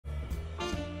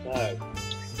So,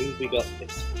 who we got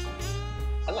this?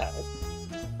 Hello.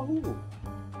 Oh.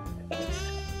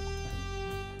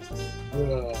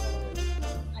 Whoa.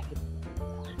 I didn't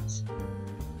know that.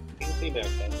 You can see me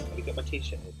okay. Have you got my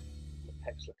t-shirt in? My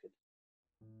pec's looking.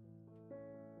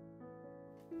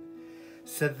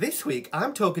 So this week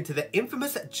I'm talking to the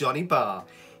infamous John Barr.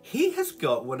 He has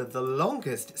got one of the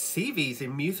longest CVs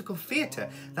in musical theatre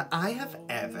that I have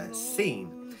ever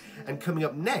seen. And coming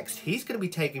up next, he's going to be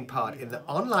taking part in the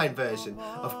online version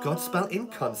of Godspell in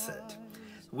concert.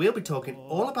 We'll be talking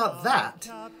all about that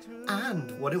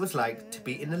and what it was like to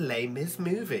be in a Les Mis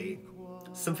movie.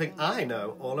 Something I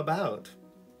know all about.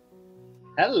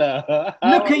 Hello.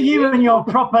 Look at you and your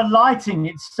proper lighting.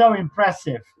 It's so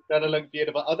impressive. Gotta look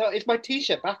beautiful. Although, is my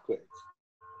t-shirt backwards?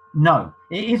 No,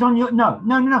 it is on your... No,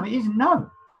 it isn't. No.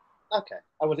 Okay,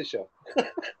 I wasn't sure.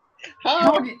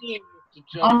 How are you,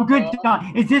 John? I'm good.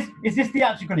 Is this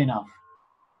theatrical enough?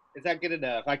 Is that good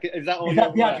enough? Is that all Is your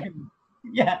that theatrical?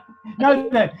 Yeah. No.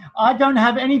 I don't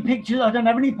have any pictures. I don't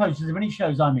have any posters of any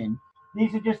shows I'm in.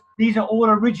 These are all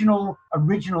original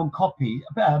copy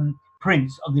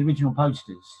prints of the original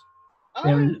posters.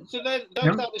 Oh, so those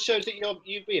aren't the shows that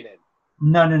you've been in?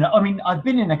 No. I mean, I've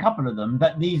been in a couple of them,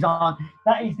 but these aren't.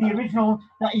 That is the original.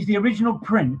 That is the original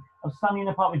print of Sunny in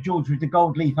the Park with George with the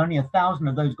gold leaf. Only 1,000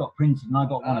 of those got printed, and I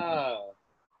got one of them.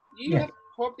 You have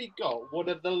probably got one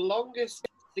of the longest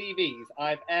CVs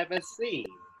I've ever seen.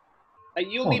 Like,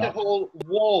 you'll need a whole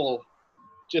wall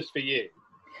just for you.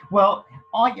 Well,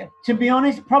 to be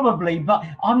honest, probably, but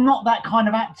I'm not that kind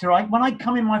of actor. When I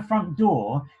come in my front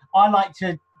door, I like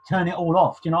to turn it all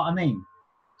off. Do you know what I mean?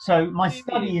 So my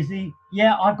study is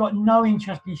I've got no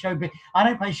interest in show. I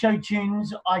don't play show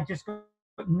tunes. I just got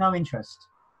no interest.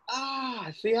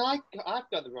 See, I've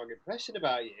got the wrong impression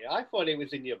about you. I thought it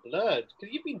was in your blood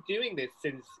because you've been doing this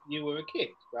since you were a kid,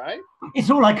 right?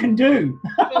 It's all I can do.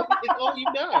 It's all you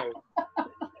know.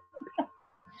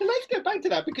 So let's go back to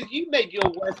that because you made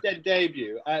your West End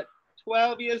debut at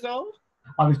 12 years old.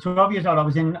 I was 12 years old. I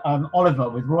was in Oliver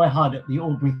with Roy Hudd at the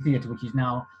Albury Theatre, which is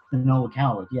now the Noel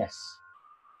Coward. Yes.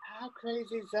 How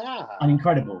crazy is that? And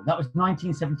incredible. That was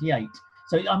 1978.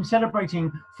 So I'm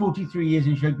celebrating 43 years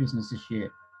in show business this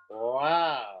year.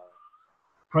 Wow.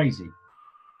 Crazy.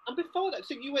 And before that,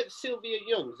 so you went Sylvia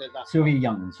Young's at that Sylvia time?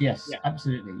 Young's, yes,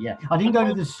 absolutely, yeah. I didn't go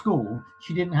to the school.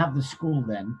 She didn't have the school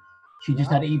then. She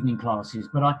just had evening classes.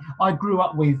 But I grew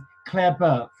up with Claire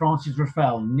Burke, Francis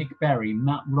Ruffelle, Nick Berry,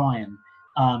 Matt Ryan,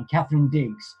 Catherine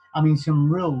Diggs. I mean, some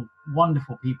real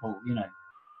wonderful people, you know.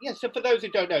 Yeah, so for those who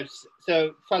don't know,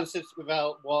 so Frances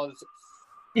Ruffelle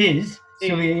is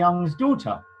Sylvia Young's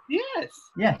daughter. Yes.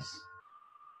 Yes.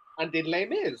 And did Les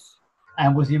Mis.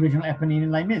 And was the original Eponine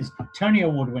in Les Mis. Tony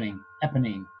Award-winning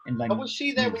Eponine in Les Mis. And was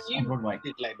she there when you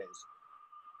did Les Mis?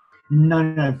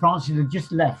 No. Frances had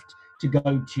just left to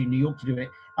go to New York to do it.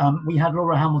 We had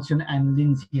Laura Hamilton and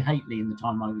Lindsay Haitley in the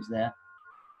time I was there.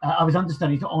 I was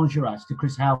understudy to Enjolras, to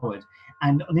Chris Howard.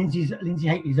 And Lindsay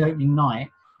Haitley's opening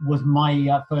night was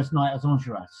my first night as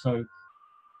Enjolras. So,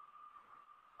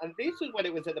 and this was when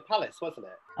it was at the Palace, wasn't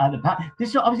it? I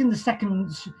was in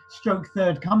the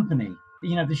third company.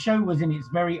 You know, the show was in its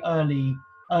very early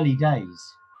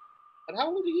days. And how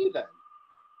old were you then?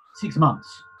 6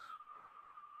 months.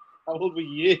 How old were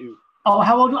you? Oh,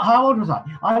 how old was I?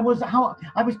 I was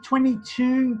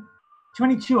 22,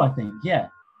 I think. Yeah.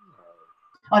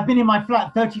 I've been in my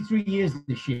flat 33 years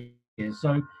this year.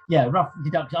 So, yeah, rough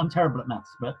deduction. I'm terrible at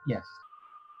maths, but yes.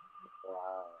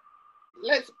 Wow.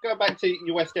 Let's go back to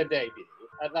your West End debut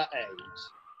at that age.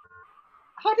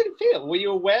 How did it feel? Were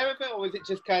you aware of it, or was it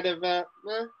just kind of, Well,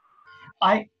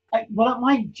 at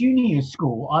my junior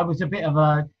school, I was a bit of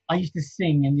I used to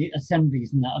sing in the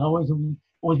assemblies and that, and I always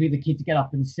be the kid to get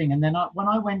up and sing. And then when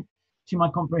I went to my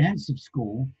comprehensive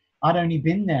school, I'd only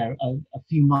been there a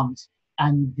few months,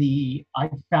 and I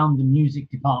found the music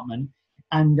department.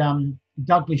 And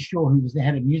Douglas Shaw, who was the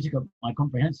head of music at my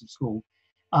comprehensive school,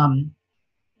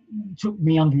 took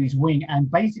me under his wing and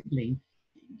basically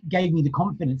gave me the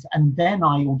confidence. And then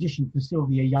I auditioned for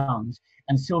Sylvia Young's,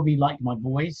 and Sylvia liked my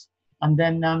voice. And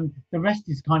then the rest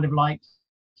is kind of like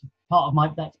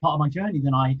that's part of my journey.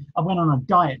 Then I went on a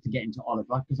diet to get into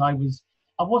Oliver because I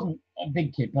wasn't a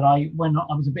big kid, but I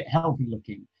was a bit healthy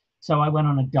looking. So I went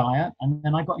on a diet, and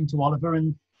then I got into Oliver,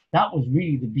 and that was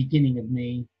really the beginning of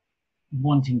me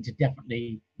wanting to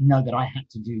definitely know that I had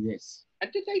to do this.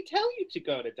 And did they tell you to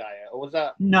go on a diet, or was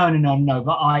that? No.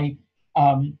 But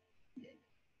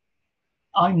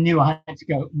I knew I had to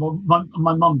go. Well,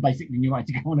 my mum basically knew I had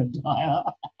to go on a diet.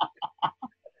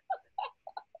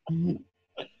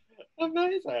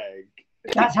 Amazing.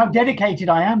 That's how dedicated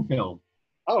I am, Phil.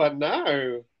 Oh, I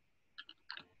know.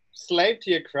 slave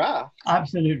to your craft.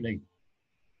 Absolutely.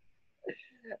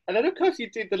 And then, of course, you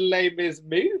did the Les Mis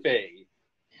movie.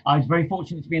 I was very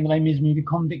fortunate to be in the Les Mis movie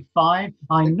Convict 5.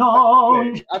 I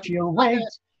know she'll wait.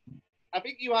 I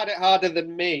think you had it harder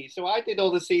than me. So I did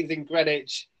all the scenes in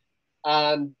Greenwich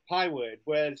and Pinewood.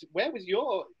 Where was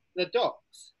the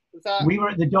docks? Was that... We were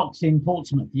at the docks in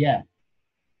Portsmouth, yeah.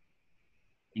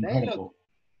 Incredible.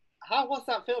 How was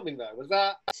that filming, though? Was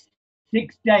that...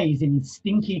 6 days in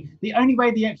stinky... The only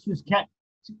way the extras kept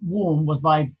warm was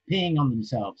by peeing on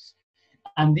themselves.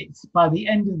 And it's by the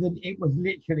end of it was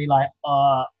literally like,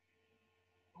 oh,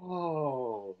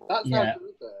 that's yeah.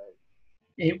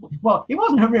 horrific. Well, it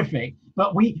wasn't horrific,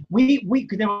 but we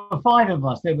there were 5 of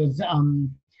us. There was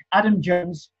Adam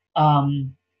Jones,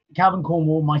 Calvin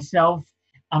Cornwall, myself,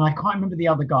 and I can't remember the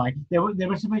other guy. There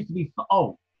were supposed to be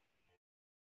Are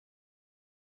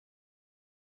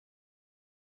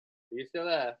you still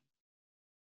there?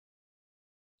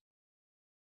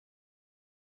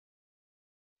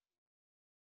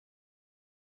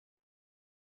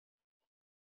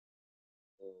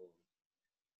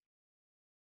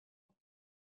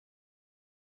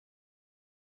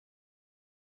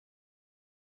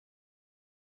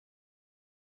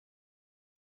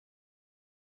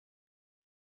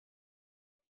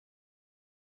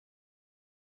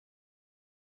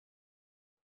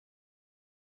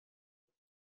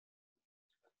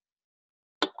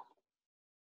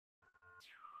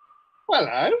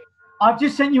 Hello. I've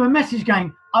just sent you a message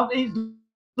going, it's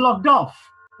logged off.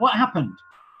 What happened?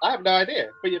 I have no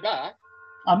idea, but you're back.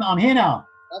 I'm here now.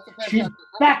 She's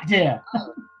back, dear.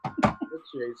 Oh,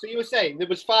 so you were saying there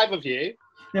was 5 of you.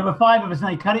 There were 5 of us, and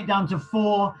they cut it down to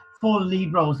four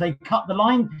lead roles. They cut the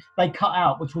line they cut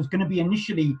out, which was going to be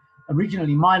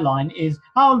originally my line, is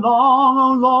 "How long,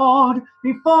 oh Lord,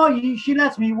 before she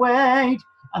lets me wait,"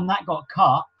 and that got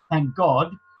cut. Thank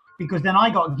God, because then I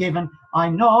got given, "I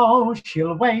know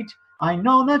she'll wait. I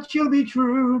know that she'll be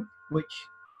true,"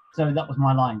 so that was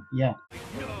my line. Yeah.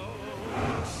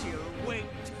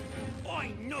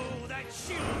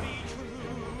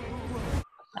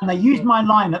 And they used my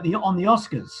line on the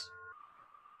Oscars.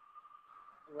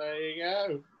 There you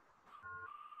go.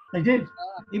 They did.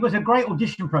 It was a great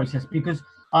audition process because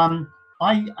I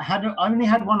only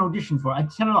had one audition for it. I'd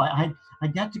tell a lie.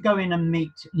 I had to go in and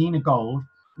meet Nina Gold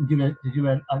and do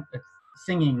a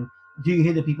singing. Do you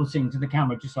hear the people sing to the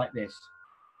camera just like this?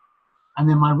 And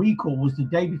then my recall was the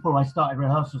day before I started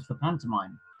rehearsals for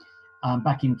pantomime,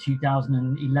 back in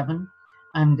 2011,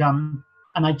 and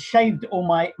I'd shaved all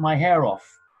my hair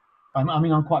off. I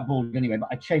mean, I'm quite bald anyway, but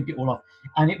I shaved it all off.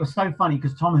 And it was so funny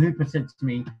because Tom Hooper said to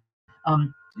me,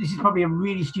 this is probably a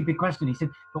really stupid question. He said,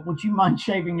 "But would you mind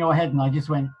shaving your head?" And I just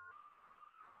went.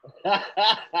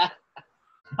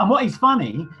 And what is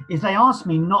funny is they asked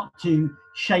me not to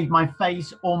shave my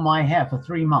face or my hair for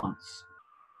 3 months.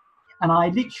 And I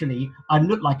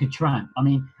looked like a tramp. I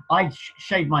mean, I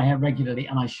shaved my hair regularly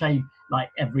and I shaved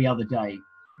like every other day.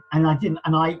 And I didn't.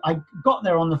 And I got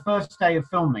there on the first day of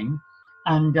filming.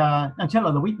 And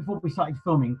until the week before we started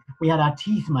filming, we had our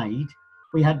teeth made.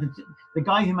 We had the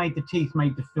guy who made the teeth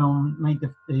made the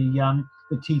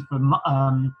teeth for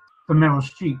Meryl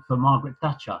Streep for Margaret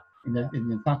Thatcher in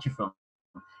the Thatcher film,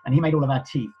 and he made all of our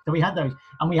teeth. So we had those,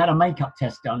 and we had a makeup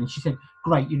test done, and she said,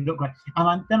 "Great, you look great."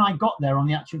 And then I got there on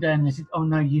the actual day, and they said, "Oh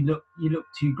no, you look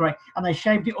too great," and they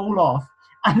shaved it all off,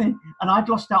 and I'd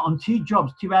lost out on 2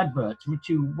 jobs, 2 adverts,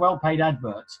 2 well-paid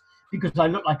adverts because I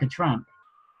looked like a tramp.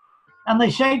 And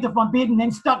they shaved off my beard and then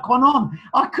stuck one on.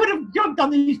 I could have done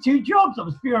these 2 jobs. I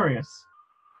was furious.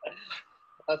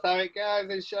 That's how it goes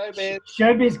in showbiz.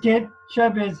 Showbiz, kid.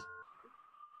 Showbiz.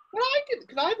 Well,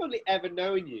 because I've only ever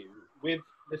known you with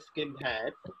the skinned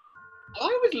head.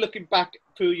 I was looking back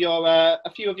through a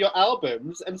few of your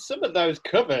albums, and some of those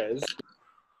covers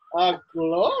are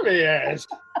glorious.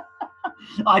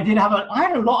 I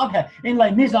had a lot of hair. In Les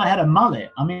Mis, I had a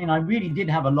mullet. I mean, I really did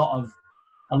have a lot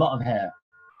of hair.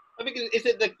 I think, is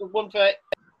it the one for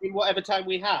In Whatever Time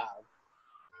We Have?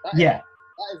 That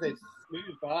is a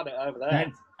smooth barnet over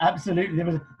there. Absolutely. There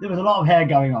was a lot of hair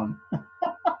going on. So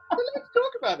let's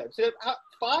talk about them. So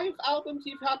 5 albums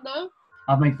you've had now?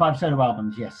 I've made 5 solo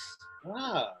albums, yes.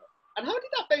 Wow. And how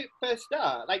did that first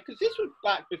start? Like, because this was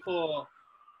back before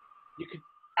you could...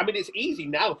 I mean, it's easy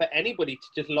now for anybody to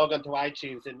just log onto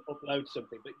iTunes and upload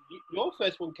something. But your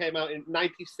first one came out in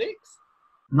 96?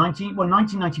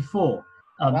 1994.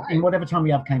 Right. In Whatever Time We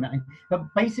Have came out. But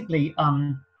basically,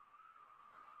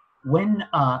 when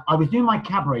I was doing my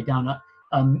cabaret down at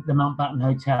the Mountbatten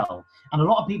Hotel, and a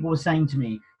lot of people were saying to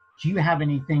me, "Do you have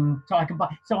anything so I can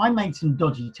buy?" So I made some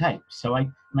dodgy tapes. So I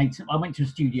went to a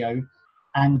studio,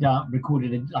 and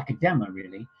recorded like a demo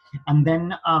really. And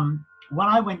then when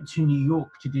I went to New York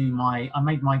to do I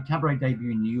made my cabaret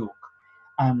debut in New York,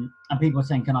 and people were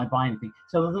saying, can I buy anything?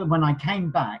 So when I came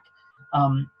back,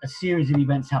 a series of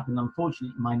events happened.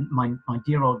 Unfortunately, my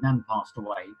dear old nan passed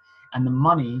away, and the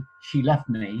money she left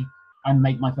me, and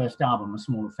made my first album, A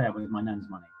Small Affair, with my nan's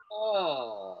money.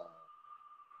 Oh,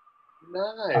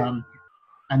 nice.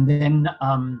 And then,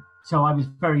 so I was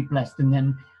very blessed. And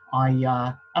then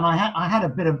I had a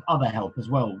bit of other help as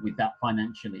well with that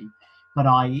financially, but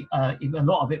a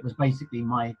lot of it was basically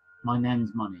my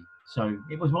nan's money. So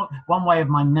it was one way of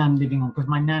my nan living on, because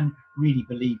my nan really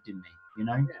believed in me, you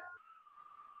know. Yeah.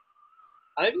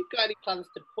 Have you got any plans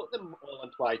to put them all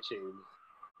onto iTunes?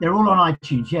 They're all on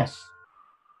iTunes, yes.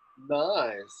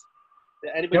 Nice.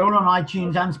 They're all on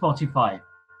iTunes and Spotify.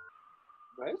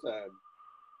 Amazing.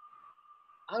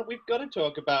 And we've got to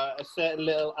talk about a certain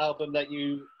little album that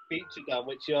you featured on,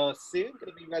 which you're soon going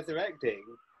to be resurrecting.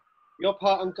 Your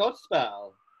part on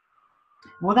Godspell.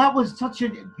 Well, that was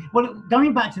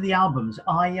going back to the albums,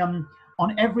 on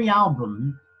every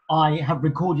album, I have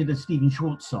recorded a Stephen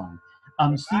Schwartz song.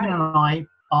 Stephen and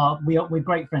we're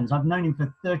great friends. I've known him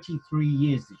for 33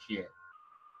 years this year.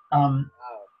 Wow.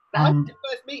 How did you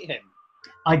first meet him?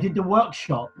 I did the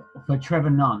workshop for Trevor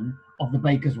Nunn of The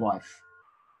Baker's Wife.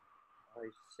 I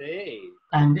see.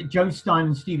 And Joe Stein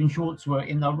and Stephen Schwartz were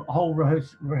in the whole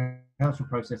rehearsal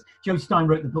process. Joe Stein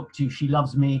wrote the book too, She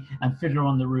Loves Me and Fiddler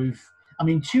on the Roof. I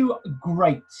mean, two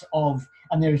greats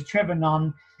and there was Trevor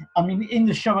Nunn. I mean, in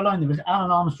the show alone, there was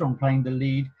Alun Armstrong playing the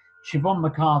lead, Siobhan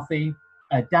McCarthy,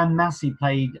 Dan Massey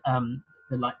played the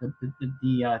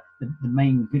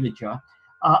main villager.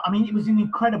 I mean, it was an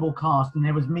incredible cast, and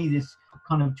there was me, this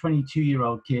kind of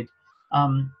 22-year-old kid.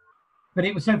 But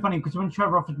it was so funny because when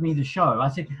Trevor offered me the show, I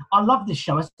said, I love this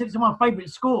show. I said, it's one of my favourite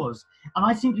scores. And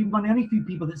I seem to be one of the only few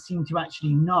people that seem to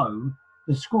actually know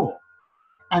the score.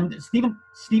 And Stephen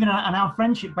and our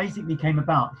friendship basically came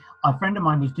about. A friend of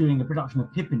mine was doing a production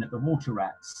of Pippin at the Water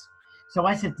Rats. So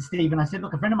I said to Stephen, I said,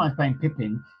 look, a friend of mine's playing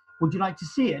Pippin. Would you like to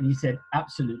see it? And he said,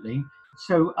 absolutely.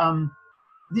 So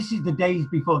this is the days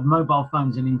before mobile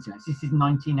phones and internet. This is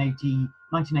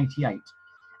 1988.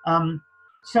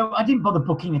 So I didn't bother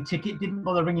booking a ticket, didn't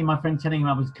bother ringing my friend telling him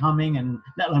I was coming, and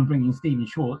let alone bringing Stephen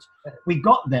Schwartz. We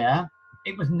got there.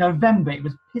 It was November. It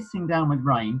was pissing down with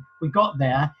rain. We got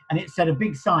there, and it said a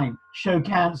big sign, show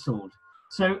cancelled.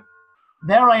 So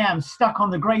there I am, stuck on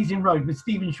the grazing road with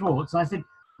Stephen Schwartz. And I said,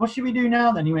 what should we do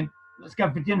now then? He went, let's go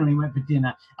for dinner. And he went for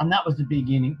dinner. And that was the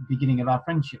beginning of our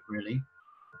friendship, really.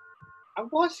 And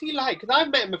what's he like? Because I've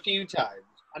met him a few times,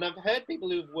 and I've heard people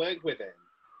who've worked with him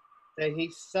say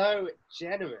he's so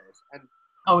generous. And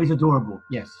oh, he's adorable.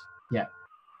 Yes. Yeah.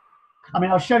 I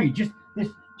mean, I'll show you just a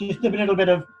little bit.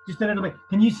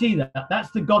 Can you see that?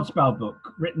 That's the Godspell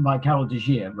book written by Carol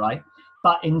Jiear, right?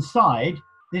 But inside,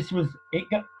 this was it.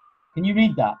 Can you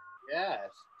read that? Yes.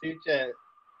 Future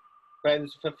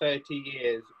friends for 30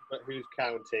 years, but who's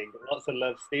counting? Lots of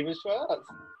love, Stephen Schwartz.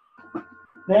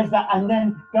 There's that. And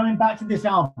then going back to this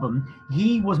album,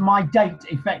 he was my date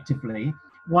effectively.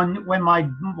 When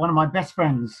one of my best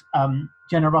friends,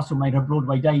 Jenna Russel, made her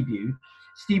Broadway debut,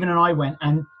 Stephen and I went,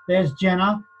 and there's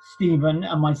Jenna, Stephen,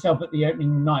 and myself at the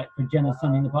opening night for Jenna's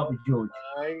Sunday in the Park with George.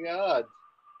 Oh my God.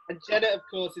 And Jenna, of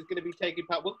course, is going to be taking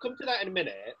part. We'll come to that in a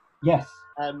minute. Yes.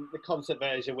 The concert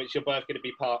version, which you're both going to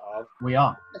be part of. We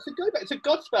are. So going back, so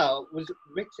Godspell was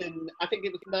written, I think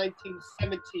it was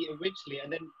 1970 originally,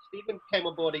 and then Stephen came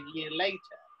on board a year later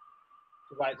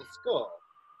to write the score.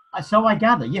 So I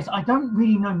gather, yes. I don't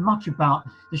really know much about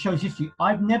the show's history.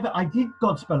 I did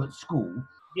Godspell at school.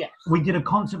 Yes. We did a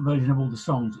concert version of all the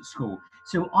songs at school.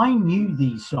 So I knew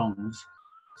these songs.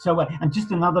 So, and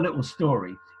just another little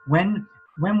story. When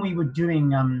we were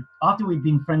doing, after we'd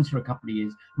been friends for a couple of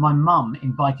years, my mum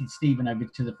invited Stephen over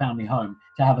to the family home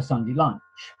to have a Sunday lunch.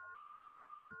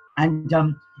 And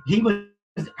he was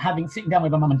sitting down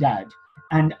with my mum and dad.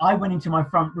 And I went into my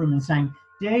front room and sang,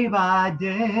 day by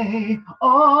day,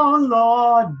 oh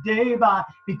Lord, day by,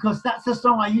 because that's the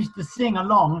song I used to sing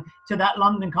along to that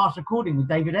London cast recording with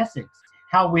David Essex.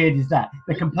 How weird is that?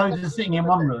 The composer's sitting in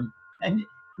one room, and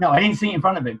no, I didn't sing it in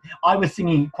front of him. I was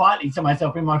singing quietly to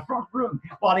myself in my front room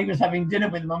while he was having dinner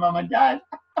with my mum and dad.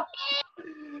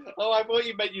 Oh, I thought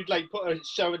you meant you'd like put a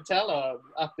show and tell on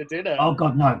after dinner. Oh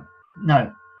God, no,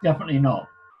 definitely not.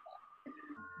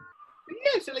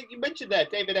 Yeah, so like you mentioned there,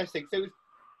 David Essex. So it was,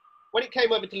 when it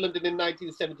came over to London in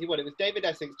 1971, it was David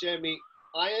Essex, Jeremy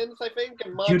Irons, I think,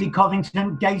 and Judy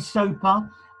Covington, Gay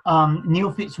Soper,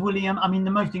 Neil Fitzwilliam. I mean,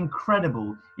 the most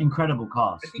incredible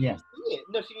cast. Yes.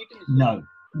 No, so you didn't. No.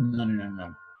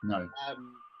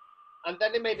 And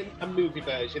then they made a movie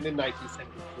version in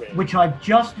 1973. Which I've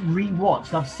just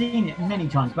re-watched. I've seen it many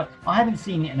times, but I haven't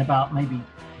seen it in about maybe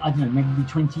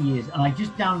 20 years. And I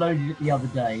just downloaded it the other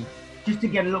day just to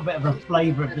get a little bit of a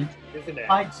flavour of it. Isn't it?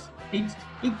 It's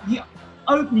the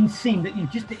opening scene that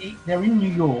they're in New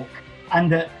York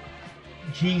and that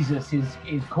Jesus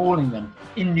is calling them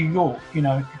in New York, you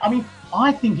know. I mean,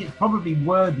 I think it's probably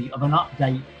worthy of an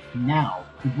update now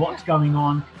with what's going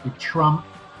on with Trump.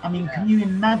 I mean, can you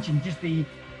imagine just the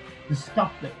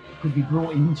stuff that could be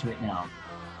brought into it now?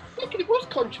 Look, it was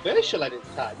controversial at its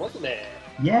time, wasn't it?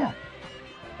 Yeah.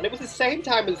 And it was the same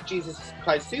time as Jesus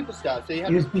Christ Superstar. So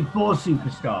It was before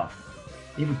Superstar.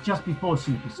 It was just before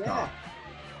Superstar. Yeah.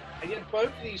 And you had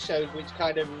both of these shows which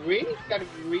kind of reinvented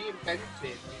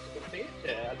musical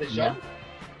theatre as a genre.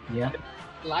 Yeah.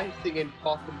 Slicing in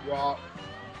pop and rock.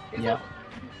 Yeah.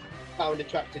 Found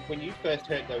attractive when you first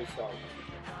heard those songs?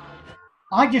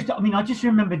 I just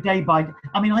remember Day by Day.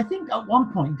 I mean, I think at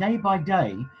one point, Day by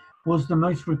Day was the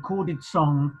most recorded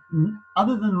song,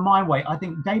 other than My Way. I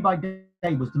think Day by Day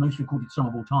was the most recorded song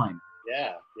of all time.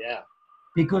 Yeah, yeah.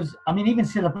 Because, I mean, even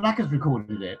Cilla Black has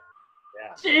recorded it.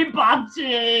 Yeah.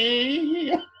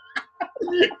 Chibati!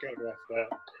 God rest her.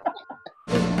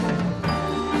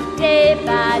 Day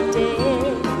by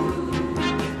day,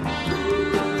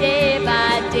 day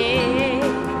by day.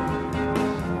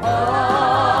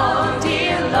 Oh,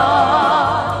 dear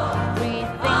Lord, three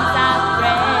things I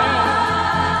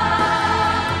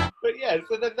pray. But yeah,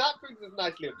 so then that brings us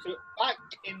nicely up. So back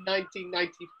in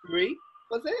 1993,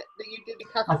 was it, that you did the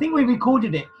Catholic? I think we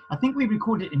recorded it. In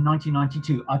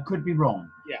 1992. I could be wrong.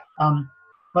 Yeah.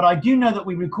 But I do know that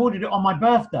we recorded it on my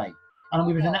birthday, and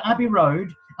we was in Abbey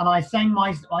Road, and I sang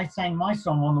my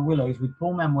song On the Willows with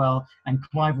Paul Manuel and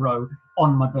Clive Rowe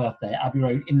on my birthday at Abbey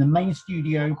Road in the main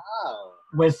studio. Wow.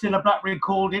 Where Cilla Black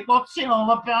recorded "What's It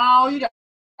All About,"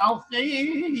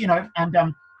 you know, and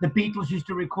the Beatles used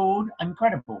to record.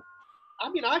 Incredible. I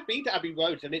mean, I've been to Abbey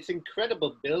Road, and it's an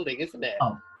incredible building, isn't it?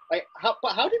 Oh. Like,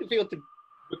 how did it feel to?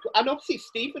 And obviously,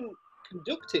 Stephen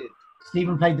conducted.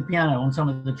 Stephen played the piano on some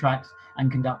of the tracks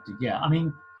and conducted. Yeah, I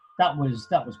mean, that was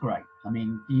great. I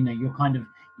mean, you know,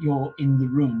 you're in the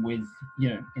room with, you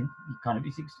know,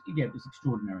 it was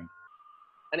extraordinary.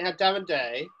 And it had Darren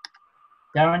Day.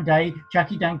 Darren Day,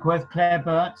 Jackie Dankworth, Claire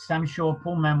Burt, Sam Shaw,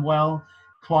 Paul Manuel,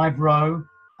 Clive Rowe,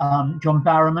 John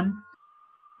Barrowman,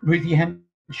 Ruthie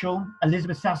Henschel,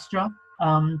 Elizabeth Sastra,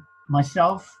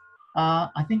 myself.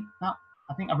 I think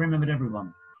I've remembered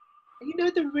everyone. You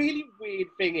know, the really weird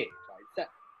thing is, right, that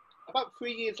about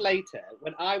 3 years later,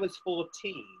 when I was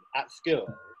 14 at school,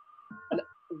 and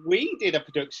we did a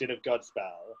production of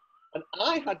Godspell, and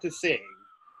I had to sing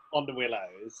On the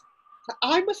Willows. So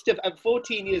I must have, at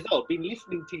 14 years old, been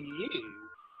listening to you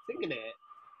singing it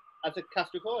as a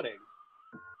cast recording.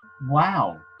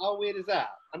 Wow. How weird is that?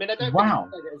 I mean, I don't Wow.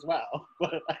 think I played it as well,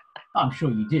 but I'm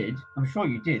sure you did.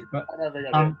 But I don't think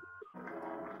I did.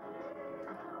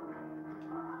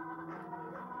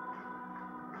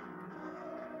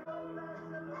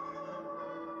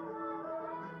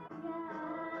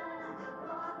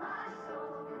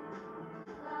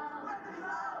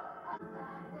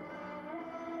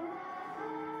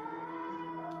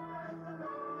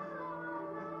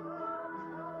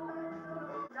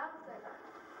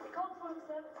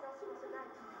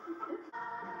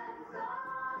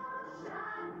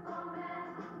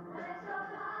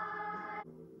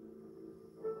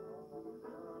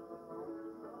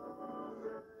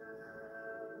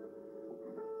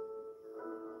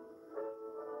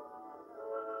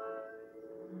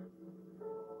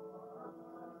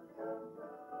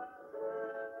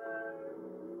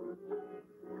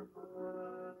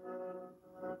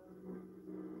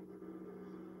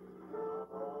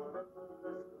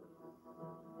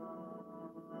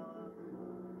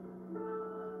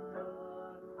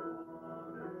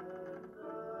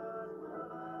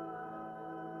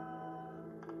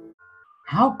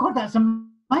 God, that's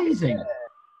amazing. Yeah.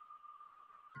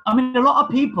 I mean, a lot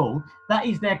of people, that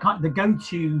is their the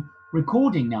go-to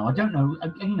recording now. I don't know,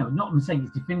 you know, not I'm saying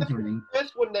it's definitive or anything. The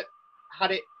first one that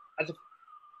had it as a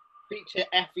feature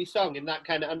every song in that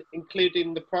kind of,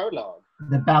 including the prologue.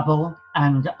 The Babel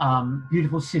and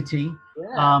Beautiful City.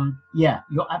 Yeah.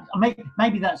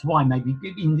 Maybe that's why. Maybe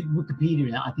in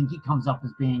Wikipedia, I think it comes up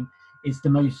as being it's the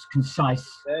most concise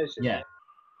version.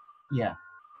 Yeah.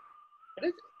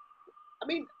 I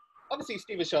mean, obviously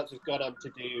Stephen Schwartz has gone on to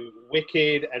do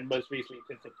Wicked and most recently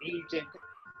Prince of Egypt.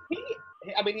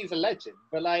 He's a legend,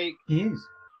 but like he is.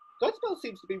 Godspell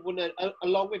seems to be one,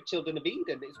 along with Children of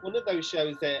Eden, it's one of those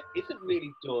shows that isn't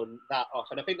really done that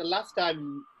often. I think the last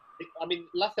time I mean,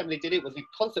 last time they did it was a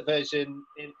concert version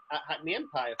at Hackney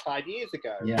Empire 5 years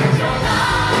ago. Yeah.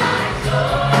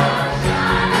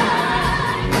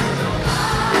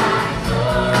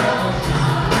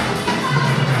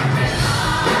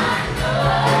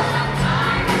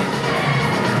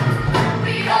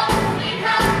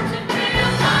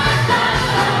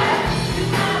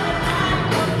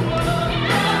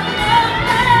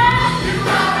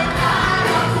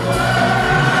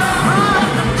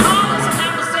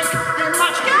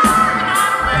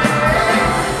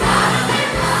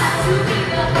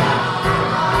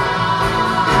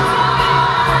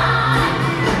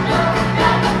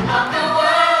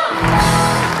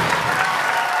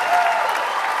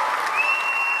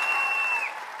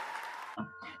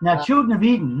 Now, Children of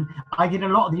Eden, I did a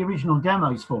lot of the original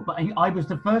demos for, but I was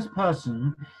the first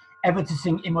person ever to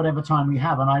sing In Whatever Time We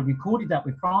Have, and I recorded that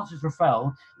with Frances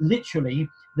Ruffelle literally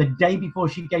the day before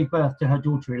she gave birth to her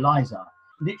daughter Eliza.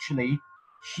 Literally,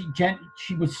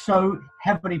 she was so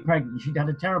heavily pregnant. She'd had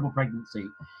a terrible pregnancy.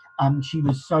 She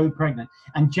was so pregnant.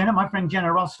 And my friend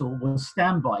Jenna Russel was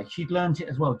standby. She'd learned it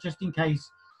as well, just in case,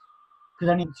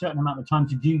 because only a certain amount of time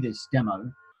to do this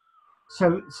demo.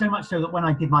 So much so that when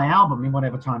I did my album, In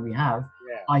Whatever Time We Have,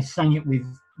 I sang it with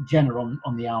Jenna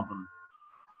on the album.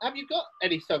 Have you got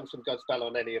any songs from Godspell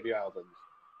on any of your albums?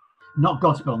 Not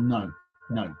Godspell, no.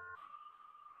 I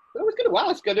was going to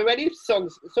ask, are there any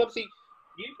songs? So obviously,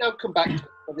 you've now come back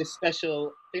for this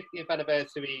special 50th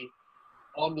anniversary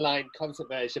online concert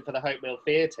version for the Hope Mill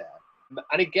Theatre.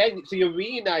 And again, so you're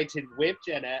reunited with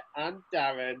Jenna and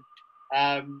Darren.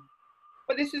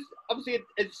 But this is obviously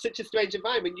such a strange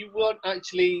environment. You won't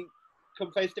actually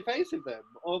come face to face with them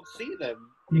or see them.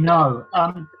 No.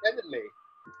 Independently.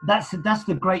 That's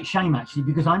the great shame, actually,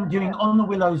 because I'm doing On the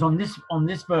Willows on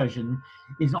this version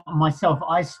is on myself.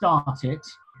 I start it,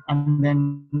 and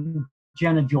then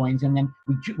Jenna joins, and then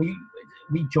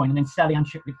we join, and then Sally Ann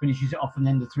Triplett finishes it off, and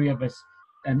then the three of us.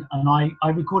 And I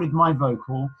recorded my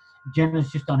vocal. Jenna's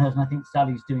just done hers, and I think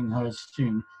Sally's doing hers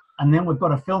soon. And then we've got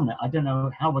to film it. I don't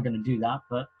know how we're going to do that,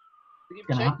 but you've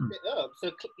changed it up.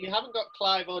 So you haven't got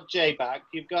Clive or Jay back.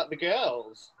 You've got the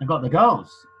girls. I've got the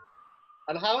girls.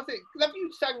 And how is it? Have you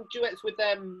sang duets with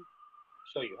them?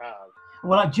 Sure you have.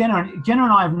 Well, Jenna and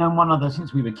I have known one another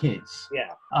since we were kids.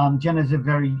 Yeah. Jenna's a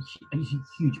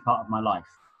huge part of my life.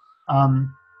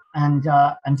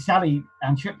 And Sally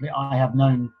and Triplett I have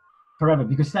known forever,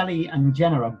 because Sally and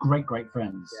Jenna are great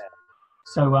friends. Yeah.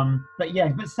 So, but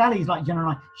Sally's like Jenna and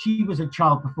I. She was a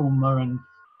child performer, and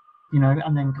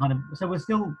and then kind of. So we're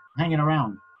still hanging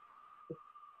around.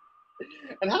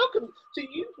 And how come? So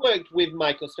you've worked with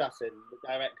Michael Strassen, the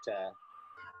director.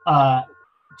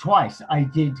 Twice. I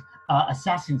did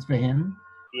Assassins for him.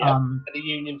 Yeah. At the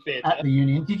Union Theatre. At the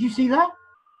Union. Did you see that?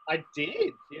 I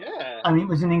did. Yeah. I mean, it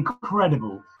was an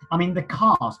incredible. I mean, the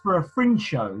cast for a fringe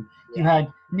show. You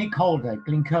had Nick Holder,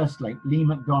 Glyn Kerslake, Lee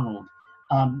McDonald.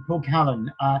 Paul Callan.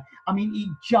 I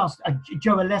mean, Joe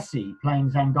Alessi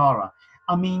playing Zangara.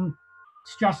 I mean,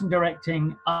 Strassen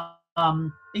directing.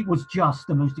 It was just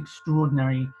the most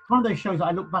extraordinary. It's one of those shows that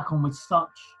I look back on with such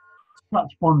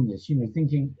fondness.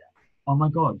 Thinking, oh my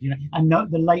God, And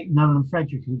the late Nolan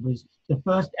Frederick, who was the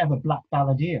first ever black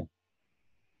balladeer.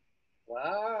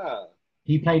 Wow.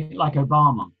 He played like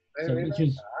Obama, which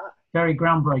was very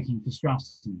groundbreaking for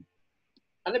Strassen.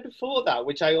 And then before that,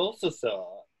 which I also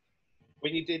saw.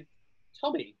 When you did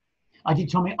Tommy. I did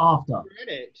Tommy after.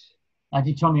 I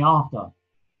did Tommy after.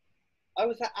 Oh,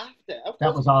 was that after?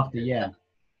 That was after, yeah.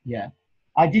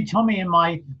 I did Tommy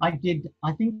I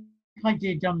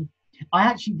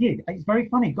actually did. It's very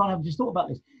funny. God, I've just thought about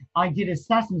this. I did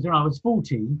Assassins when I was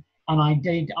 40, and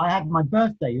I had my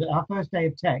birthday. Our first day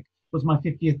of tech was my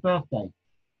 50th birthday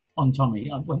on Tommy.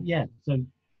 So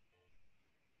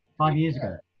 5 years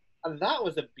ago. And that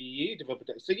was a beautiful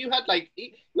production. So you had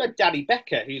Danny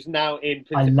Becker, who's now in.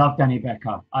 I love Danny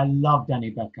Becker.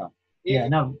 Yeah.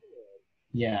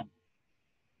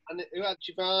 And who had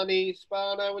Giovanni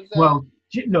Spano? Was that? Well,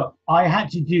 look, I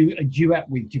had to do a duet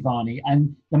with Giovanni,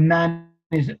 and the man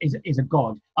is a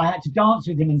god. I had to dance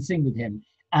with him and sing with him.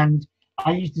 And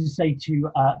I used to say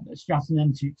to Strassen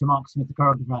and to Mark Smith, the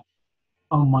choreographer,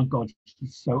 oh my God,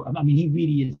 he's so, I mean, he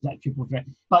really is that triple threat.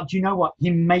 But do you know what? He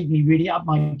made me really up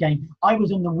my game. I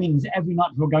was on the wings every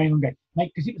night before going on,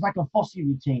 because it was like a Fosse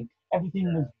routine.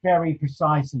 Everything was very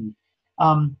precise.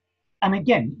 And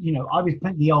again, I was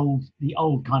playing the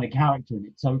old kind of character in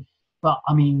it. So, but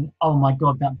I mean, oh my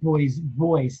God, that boy's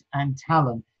voice and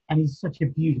talent. And he's such a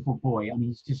beautiful boy. I mean,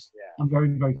 he's just, I'm very,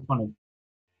 very fond of him.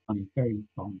 I mean, very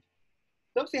fond.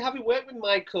 Obviously, having worked with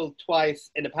Michael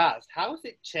twice in the past, how has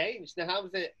it changed? Now,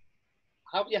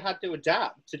 how have you had to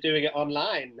adapt to doing it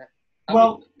online?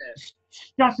 Well,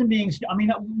 Strassen being, I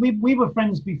mean, we were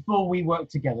friends before we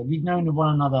worked together. We'd known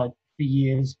one another for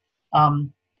years.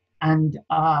 And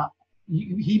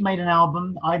he made an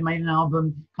album, I made an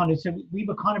album, kind of, so we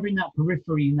were kind of in that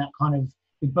periphery, in that kind of,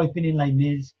 we've both been in Les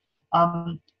Mis.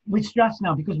 With Strass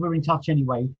now, because we're in touch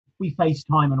anyway, we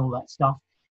FaceTime and all that stuff.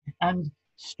 And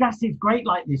Strass is great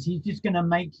like this. He's just going to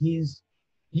make he's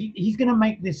going to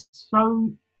make this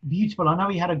so beautiful. I know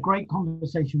he had a great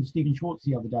conversation with Stephen Schwartz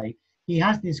the other day. He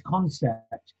has this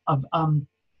concept of, I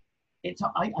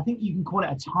think you can call it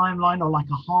a timeline or like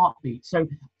a heartbeat. So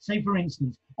say, for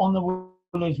instance, On the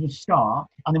Willows will start,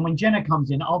 and then when Jenna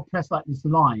comes in, I'll press like this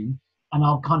line and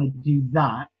I'll kind of do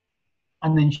that.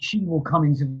 And then she will come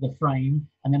into the frame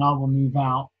and then I will move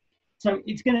out. So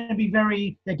it's going to be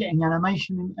they're getting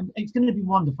animation and it's going to be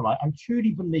wonderful. I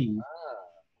truly believe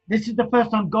this is the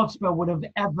first time Godspell would have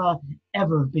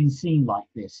ever been seen like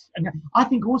this. And I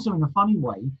think also in a funny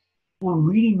way, will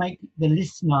really make the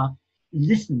listener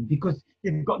listen, because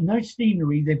they've got no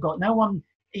scenery, they've got no one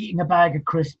eating a bag of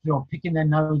crisps or picking their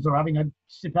nose or having a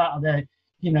sip out of their,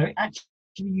 actually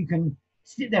you can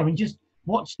sit there and just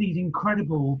watch this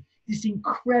incredible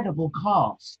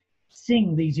cast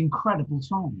sing these incredible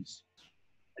songs.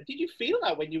 Did you feel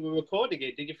that when you were recording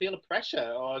it? Did you feel a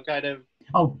pressure or kind of...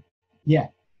 Oh, yeah.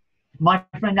 My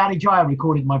friend Natalie Green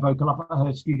recorded my vocal up at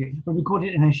her studio, but recorded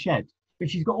it in her shed. But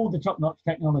she's got all the top-notch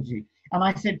technology. And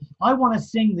I said, I want to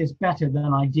sing this better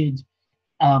than I did,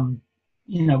 when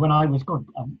I was,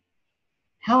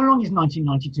 how long is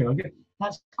 1992?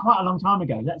 That's quite a long time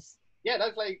ago. That's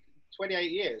like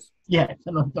 28 years. Yeah, it's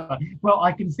a long time. Well,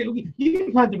 I can still,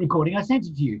 you've heard the recording, I sent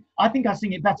it to you. I think I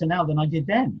sing it better now than I did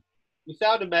then. You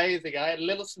sound amazing. I had a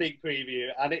little sneak preview,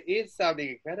 and it is sounding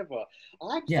incredible.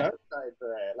 I'm so excited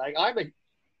for it. Like, I'm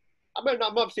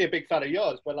obviously a big fan of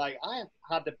yours, but like, I have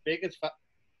had the biggest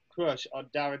crush on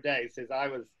Darren Day since I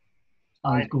was...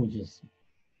 Oh, it's gorgeous.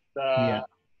 So,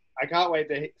 I can't wait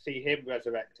to see him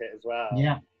resurrect it as well.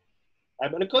 Yeah.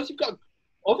 And of course, you've got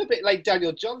other bit like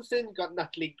Danyl Johnson, got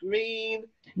Natalie Green.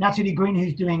 Natalie Green,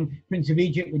 who's doing Prince of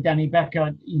Egypt with Danny Becker,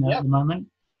 at the moment.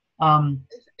 And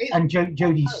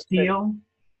Jodie Steele.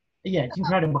 Yeah, it's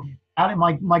incredible.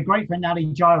 My great friend Ali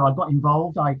Jiear, I got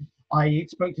involved. I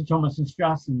spoke to Thomas and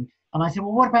Strassen, and I said,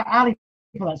 well, what about Ali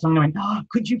for that song? And I went,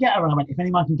 could you get her? And I went, if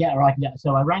anyone can get her, I can get her.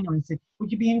 So I rang her and said,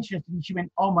 would you be interested? And she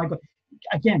went, oh my God.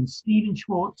 Again, Stephen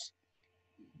Schwartz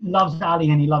loves Ali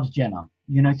and he loves Jenna,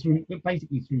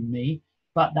 basically through me.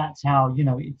 But that's how,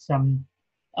 it's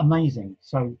amazing.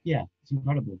 So yeah, it's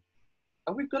incredible.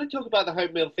 And we've got to talk about the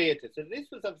Home Mill Theatre. So this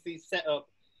was obviously set up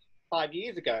 5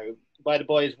 years ago by the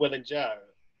boys Will and Joe.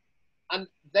 And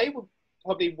they were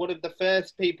probably one of the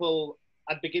first people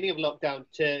at the beginning of lockdown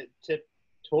to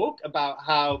talk about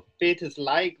how theatres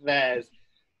like theirs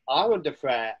are under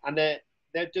threat. And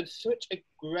they've done such a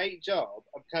great job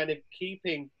of kind of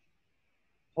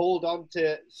hold on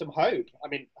to some hope. I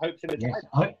mean, hope's in the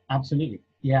title. Absolutely.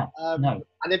 Yeah. And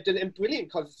they've done a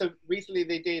brilliant concert. So recently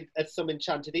they did Some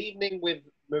Enchanted Evening with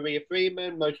Maria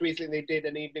Freeman. Most recently they did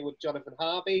an evening with Jonathan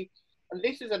Harvey. And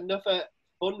this is another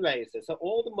fundraiser. So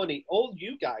all the money, all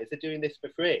you guys are doing this for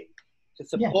free to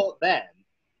support them.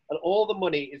 And all the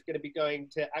money is going to be going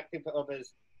to Acting for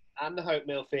Others and the Hope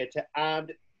Mill Theatre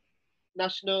and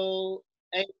National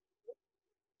Aid.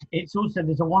 It's also,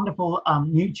 there's a wonderful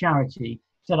new charity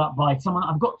set up by someone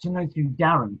I've got to know through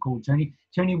Darren called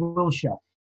Tony Wilshire.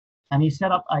 And he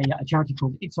set up a charity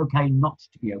called It's Okay Not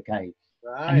to Be Okay.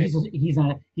 Right. And he's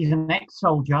an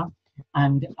ex-soldier,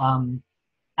 and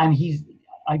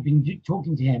I've been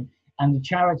talking to him, and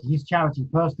his charity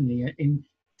personally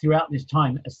throughout this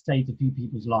time has saved a few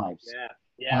people's lives.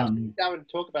 Yeah. Darren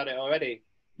talk about it already.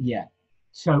 Yeah.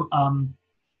 So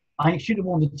I should have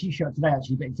worn the T-shirt today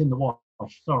actually, but it's in the wash.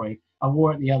 Sorry, I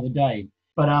wore it the other day,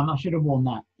 but I should have worn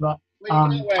that. But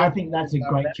I think that's a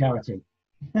great charity.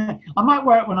 I might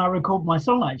wear it when I record my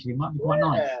song. Actually, it might be quite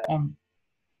nice.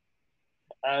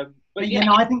 But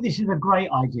I think this is a great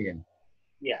idea.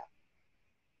 Yeah.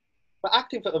 But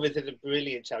Acting for Others is a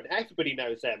brilliant charity. Everybody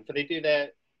knows them, for they do their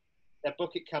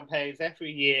bucket campaigns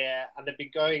every year, and they've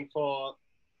been going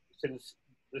since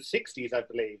the 60s, I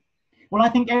believe. Well, I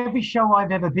think every show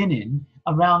I've ever been in,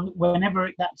 around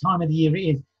whenever that time of the year it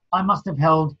is, I must have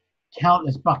held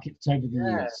countless buckets over the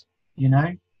years,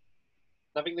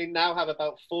 I think they now have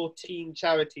about 14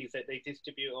 charities that they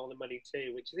distribute all the money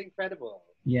to, which is incredible.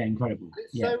 Yeah, incredible.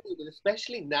 It's so good,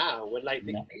 especially now when, like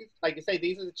you say,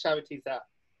 these are the charities that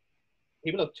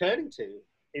people are turning to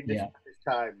in this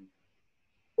time.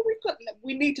 But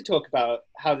we need to talk about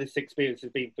how this experience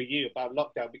has been for you about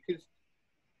lockdown, because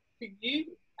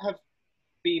you have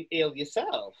been ill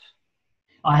yourself.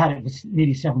 I had it for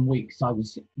nearly 7 weeks. I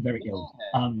was very ill.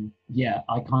 Yeah,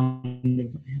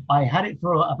 I had it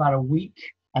for about a week,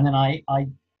 and then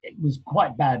it was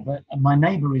quite bad. But my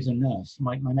neighbour is a nurse.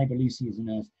 My neighbour Lucy is a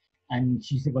nurse, and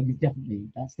she said, "Well,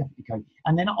 that's definitely COVID."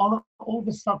 And then all of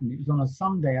a sudden, it was on a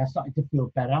Sunday, I started to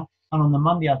feel better, and on the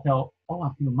Monday, I felt, "Oh,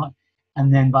 I feel much."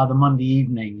 And then by the Monday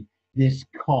evening, this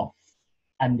cough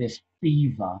and this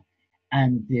fever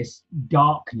and this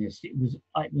darkness, it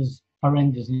was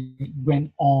horrendous. It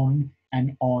went on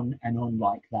and on and on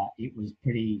like that. It was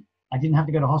pretty. I didn't have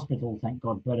to go to hospital, thank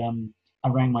God, but I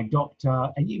rang my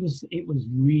doctor, and it was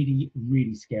really,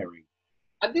 really scary.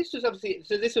 And this was obviously,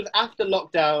 so this was after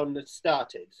lockdown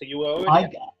started. So you were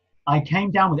already. I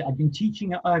came down with it. I'd been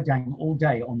teaching at Urdang all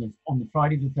day on the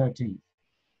Friday the 13th,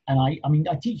 and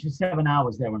I teach for 7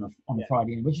 hours there on a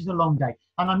Friday, which is a long day,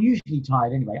 and I'm usually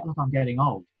tired anyway. Look, I'm getting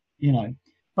old, you know.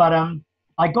 But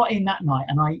I got in that night,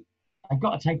 and I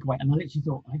got a takeaway, and I literally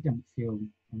thought, I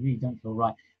really don't feel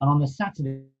right. And on the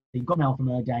Saturday, I got mail from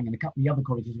Urdang and a couple of the other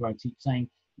colleges where I teach saying,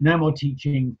 no more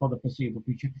teaching for the foreseeable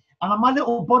future. And my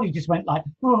little body just went like,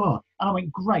 oh, and I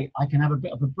went, great, I can have a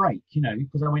bit of a break, you know,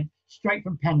 because I went straight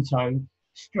from Pento,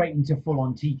 straight into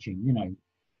full-on teaching, you know,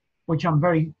 which I'm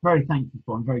very, very thankful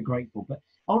for. I'm very grateful. But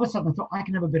all of a sudden I thought I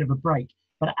can have a bit of a break.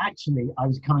 But actually, I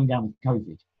was coming down with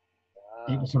COVID.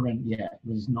 It was horrendous. Yeah, it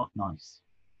was not nice.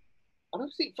 And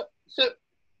obviously, so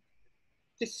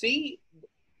to see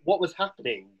what was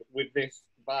happening with this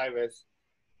virus,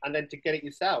 and then to get it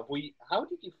yourself, how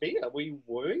did you feel? Were you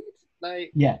worried?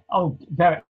 Yeah. Oh,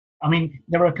 very. I mean,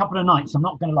 there were a couple of nights. I'm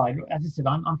not going to lie. As I said,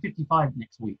 I'm 55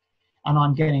 next week, and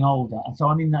I'm getting older, and so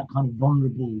I'm in that kind of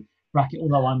vulnerable bracket.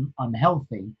 Although I'm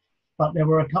healthy, but there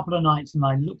were a couple of nights, and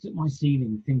I looked at my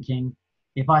ceiling, thinking,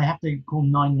 if I have to call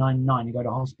 999 and go to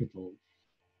hospital,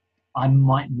 I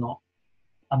might not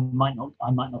come out.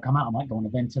 I might go on a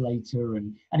ventilator,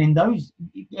 and in those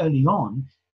early on,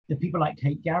 the people like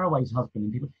Kate Garraway's husband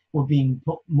and people were being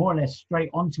put more or less straight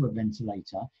onto a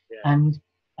ventilator. Yeah.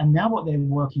 And now what they're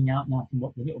working out now from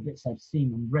what the little bits I've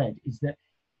seen and read is that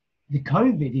the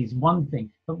COVID is one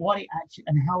thing, but what it actually,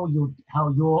 and how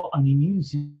your own immune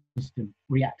system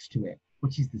reacts to it,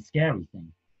 which is the scary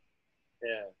thing.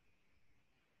 Yeah.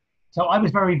 So I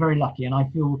was very, very lucky, and I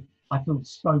feel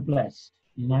so blessed,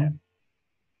 you know.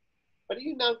 But are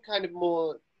you now kind of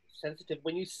more sensitive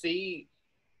when you see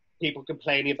people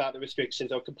complaining about the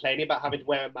restrictions or complaining about having to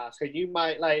wear a mask, and you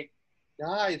might like,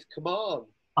 guys, come on?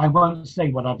 I won't say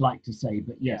what I'd like to say,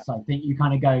 but yes, I think you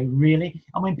kind of go, really?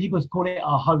 And when people call it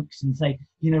a hoax and say,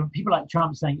 you know, people like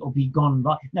Trump saying it'll be gone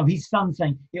by, no, his son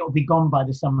saying it'll be gone by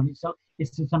the summer,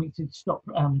 it's something to stop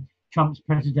Trump's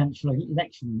presidential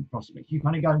election prospects. You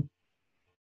kind of go,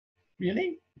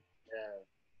 really? Yeah.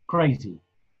 Crazy.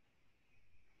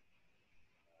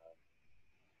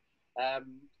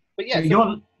 But yeah,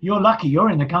 so you're lucky.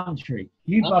 You're in the country.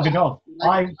 You buggered off.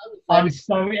 I'm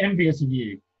so envious of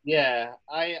you. Yeah,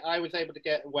 I was able to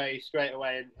get away straight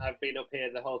away, and I've been up here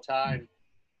the whole time.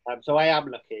 So I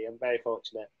am lucky. I'm very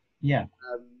fortunate. Yeah.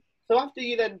 So after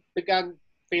you then began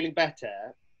feeling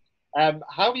better, how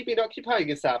have you been occupying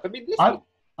yourself? I mean,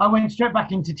 I went straight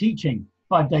back into teaching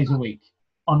 5 days a week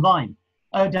online.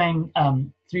 Urdang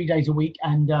 3 days a week,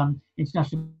 and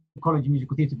International College of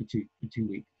Musical Theatre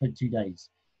for 2 days.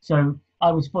 So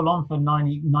I was full on for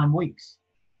 9 weeks,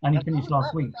 and he finished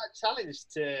last week. That challenge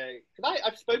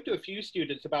I've spoken to a few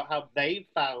students about how they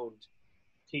found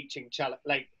teaching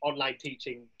online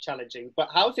teaching challenging, but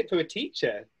how's it for a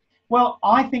teacher? Well,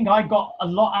 I think I got a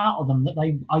lot out of them that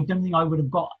I don't think I would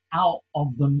have got out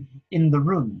of them in the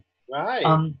room. Right.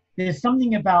 There's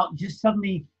something about just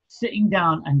suddenly sitting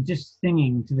down and just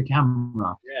singing to the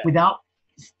camera without,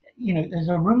 you know, there's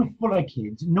a room full of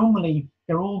kids. Normally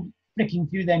they're all flicking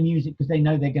through their music because they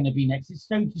know they're going to be next. It's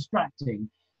so distracting.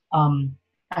 And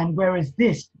whereas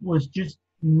this was just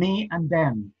me and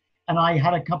them. And I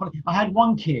had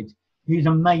one kid who's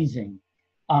amazing.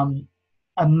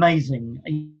 Amazing.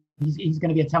 He's going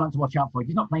to be a talent to watch out for.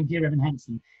 He's not playing Dear Evan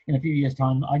Hansen in a few years'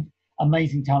 time.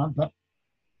 Amazing talent, but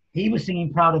he was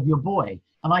singing Proud of Your Boy.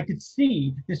 And I could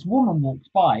see this woman walked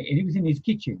by, and he was in his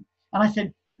kitchen. And I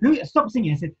said, stop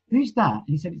singing. I said, who's that? And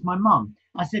he said, it's my mum.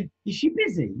 I said, is she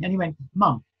busy? And he went,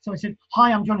 Mum. So I said,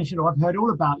 hi, I'm Johnny Shiloh. I've heard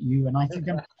all about you. And I said,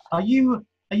 are you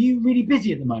really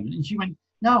busy at the moment? And she went,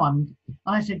 no, and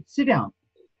I said, sit down.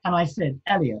 And I said,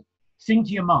 Elliot, sing to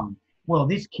your mum. Well,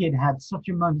 this kid had such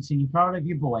a moment singing Proud of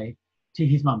Your Boy to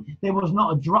his mum. There was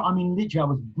not a drop. I mean, literally,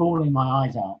 I was bawling my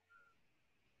eyes out.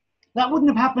 That wouldn't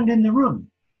have happened in the room.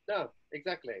 No,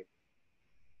 exactly.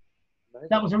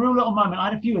 That was a real little moment. I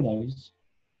had a few of those.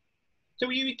 So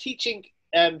were you teaching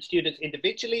students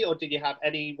individually, or did you have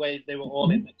any way they were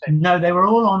all in the same? No, they were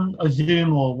all on a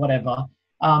Zoom or whatever.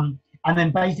 And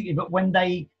then basically, but when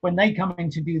they come in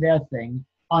to do their thing,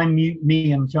 I mute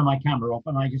me and turn my camera off,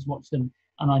 and I just watch them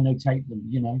and I notate them,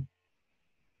 you know.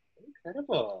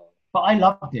 Incredible. But I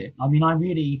loved it. I mean, I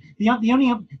really, the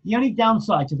only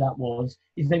downside to that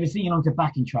is they were singing onto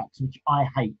backing tracks, which I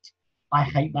hate. I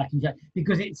hate backing tracks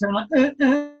because it's so like,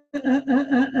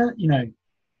 you know.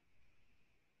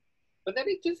 But then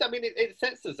it just, I mean, it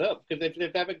sets us up, because if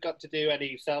they've ever got to do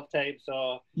any self-tapes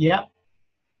or... Yeah.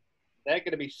 They're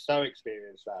going to be so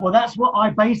experienced now. Well, that's what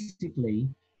I basically...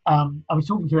 I was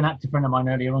talking to an actor friend of mine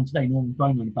earlier on today, Norman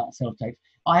Bowman, about self-tapes.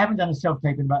 I haven't done a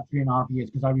self-tape in about 3.5 years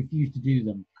because I refuse to do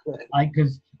them.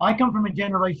 Because I come from a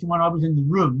generation when I was in the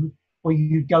room where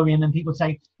you'd go in and people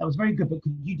say, that was very good, but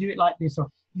could you do it like this? Or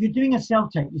if you're doing a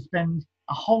self-tape, you spend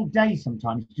a whole day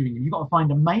sometimes doing it. You've got to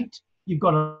find a mate. You've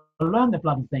got to learn the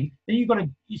bloody thing. Then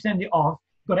you send it off.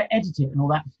 You've got to edit it and all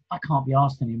that. I can't be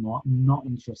asked anymore. I'm not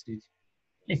interested.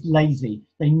 It's lazy.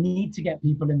 They need to get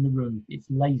people in the room. It's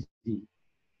lazy.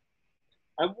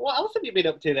 And what else have you been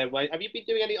up to then? Have you been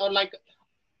doing any online?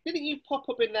 Didn't you pop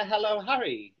up in the Hello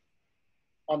Harry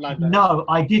online version? No,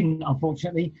 I didn't,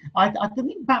 unfortunately. I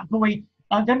think Bat Boy,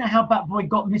 I don't know how Bat Boy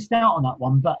got missed out on that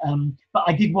one, but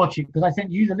I did watch it because I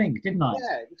sent you the link, didn't I?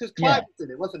 Yeah, because Clive was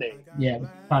in it, wasn't he? Yeah, it was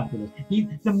fabulous. He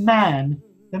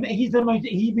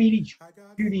really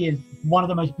truly is one of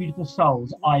the most beautiful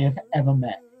souls I have ever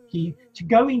met. To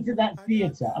go into that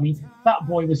theatre, I mean, Bat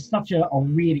Boy was such a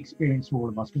real experience for all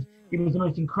of us because it was the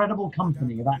most incredible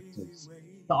company of actors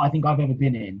that I think I've ever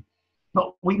been in.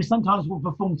 But we sometimes would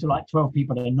perform to like 12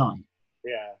 people a night.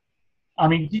 Yeah. I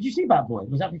mean, did you see Bat Boy?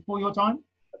 Was that before your time?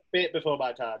 A bit before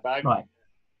my time, but right.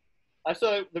 I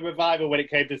saw the revival when it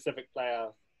came to Suffolk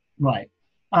Playhouse. Right.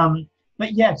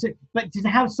 But yeah, but to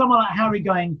have someone like Harry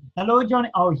going, hello, Johnny.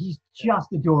 Oh, he's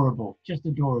just adorable. Just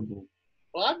adorable.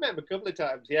 Well, I've met him a couple of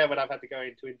times, yeah, when I've had to go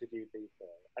in to interview people.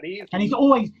 And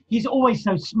he's always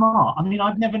so smart. I mean,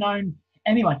 I've never known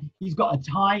anyone. He's got a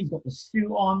tie, he's got the suit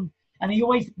on, and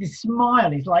this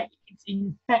smile is like, it's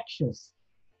infectious.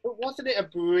 But wasn't it a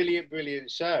brilliant, brilliant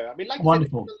show? I mean, like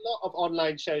wonderful. There's a lot of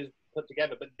online shows put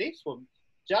together, but this one,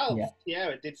 Giles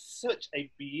Terera did such a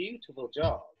beautiful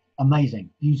job. Amazing,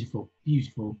 beautiful,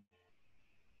 beautiful.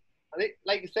 And it,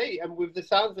 like you say, and with the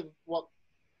sounds of what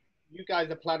you guys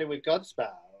are planning with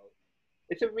Godspell,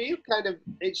 it's a real kind of,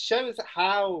 it shows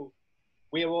how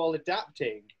we're all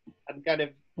adapting and kind of...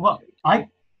 Well, I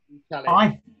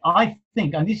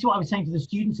think, and this is what I was saying to the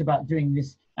students about doing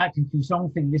this acting through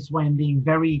song thing this way and being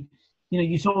very, you know,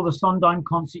 you saw the Sondheim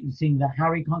concert, you've seen the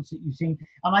Harry concert, you've seen,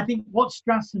 and I think what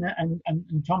Strassen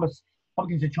and Thomas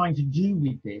Hopkins are trying to do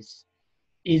with this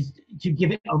is to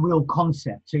give it a real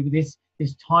concept to this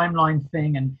timeline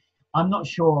thing. And I'm not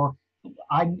sure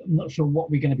what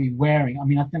we're going to be wearing. I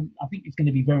mean, I think it's going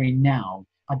to be very now.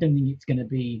 I don't think it's going to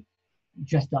be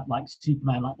dressed up like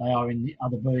Superman like they are in the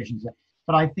other versions.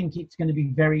 But I think it's going to be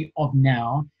very odd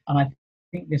now. And I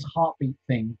think this heartbeat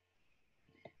thing,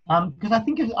 because I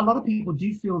think a lot of people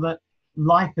do feel that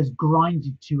life has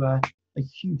grinded to a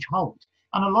huge halt.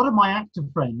 And a lot of my actor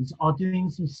friends are doing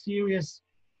some serious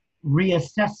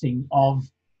reassessing of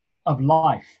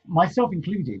life, myself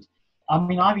included. I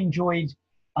mean, I've enjoyed,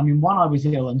 one, I was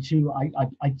ill, and two,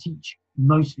 I teach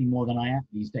mostly more than I act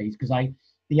these days because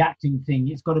the acting thing,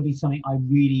 it's got to be something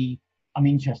I'm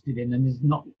interested in, and there's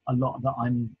not a lot that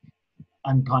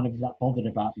I'm kind of that bothered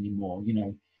about anymore, you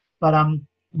know. But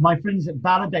my friends that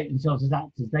validate themselves as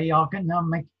actors, they are now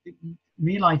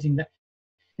realizing that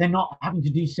they're not having to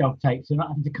do self-tapes, they're not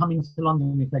having to come into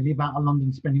London if they live out of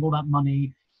London, spending all that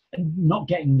money and not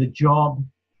getting the job,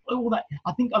 all that.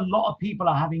 I think a lot of people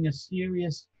are having a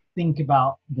serious think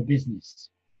about the business.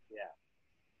 Yeah.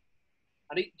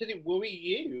 And does it worry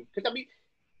you? Because, I mean,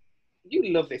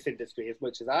 you love this industry as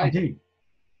much as I do.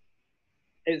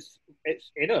 It's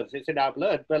in us, it's in our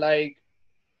blood. But, like,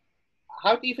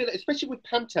 how do you feel, especially with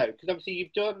Panto? Because obviously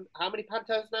you've done how many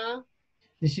Pantos now?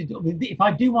 If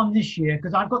I do one this year,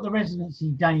 because I've got the residency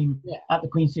dame at the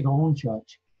Queen's Theatre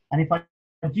Hornchurch, and if I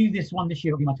do this one this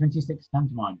year, it'll be my 26th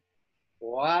pantomime.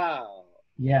 Wow.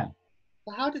 Yeah.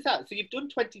 So how does that? So you've done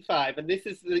 25, and this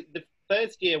is the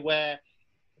first year where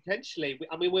potentially,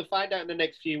 I mean, we'll find out in the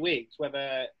next few weeks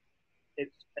whether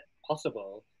it's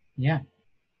possible. Yeah.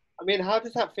 I mean, how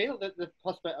does that feel, the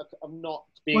prospect of not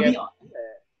being able to do it?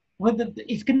 Well,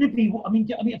 it's going to be, I mean,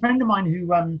 a friend of mine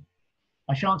who,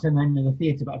 I shan't say the name of the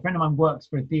theatre, but a friend of mine works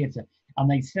for a theatre, and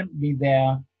they sent me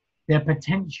their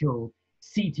potential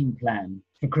seating plan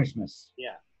for Christmas.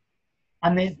 Yeah.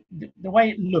 And there's the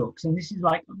way it looks, and this is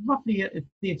like roughly a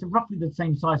theatre roughly the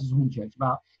same size as Hornchurch,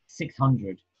 about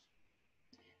 600.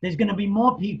 There's going to be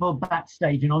more people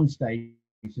backstage and on stage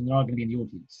than there are going to be in the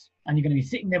audience. And you're going to be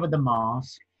sitting there with the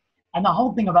mask. And the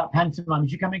whole thing about pantomime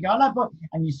is you come and go,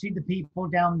 and you see the people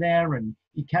down there and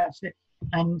you catch it.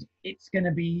 And it's going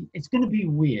to be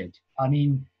weird. I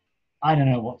mean, I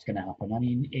don't know what's going to happen. I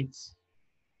mean, I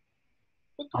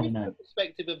don't know. From the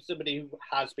perspective of somebody who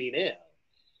has been ill,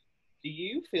 do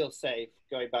you feel safe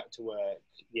going back to work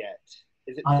yet?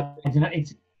 Is it? I don't know.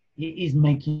 It is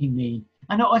making me.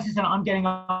 I know. As I said, I'm getting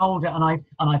older, and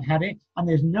I've had it, and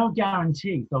there's no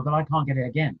guarantee, though, that I can't get it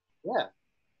again. Yeah.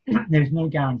 There's no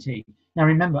guarantee. Now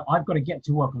remember, I've got to get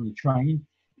to work on the train.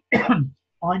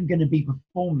 I'm going to be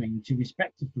performing to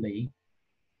respectively.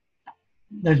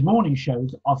 Those morning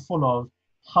shows are full of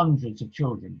hundreds of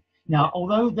children. Now,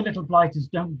 although the little blighters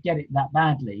don't get it that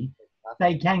badly,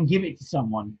 they can give it to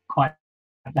someone quite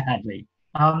badly.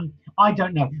 I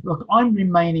don't know. Look, I'm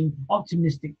remaining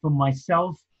optimistic for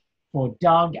myself, for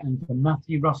Doug, and for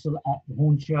Matthew Russell at the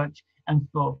Hornchurch, and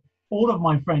for all of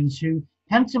my friends who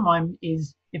pantomime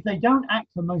is, if they don't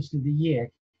act for most of the year,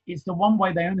 it's the one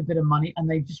way they earn a bit of money, and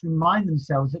they just remind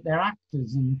themselves that they're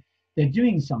actors and they're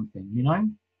doing something, you know?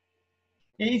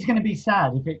 It's going to be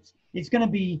sad if it's going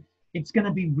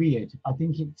to be weird. I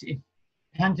think if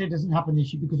panto doesn't happen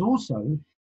this year, because also,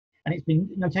 and it's been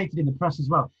notated in the press as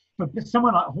well, for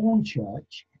someone like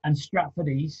Hornchurch and Stratford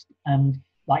East and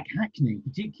like Hackney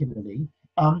particularly,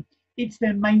 it's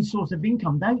their main source of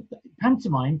income.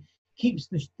 Pantomime keeps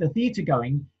the theatre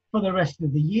going for the rest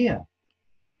of the year.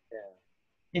 Yeah.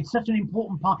 It's such an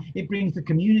important part. It brings the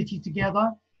community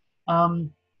together.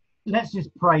 Let's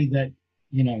just pray that,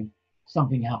 you know,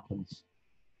 something happens.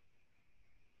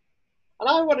 And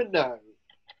I want to know,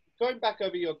 going back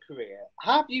over your career,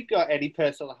 have you got any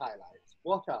personal highlights?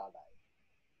 What are they?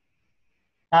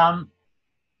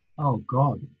 Oh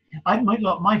God.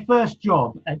 My first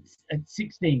job at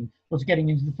 16 was getting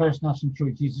into the first National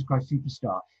Choice Jesus Christ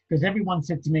Superstar, because everyone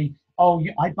said to me, oh,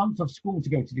 I bunked off school to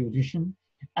go to the audition,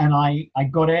 and I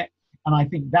got it, and I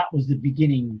think that was the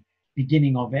beginning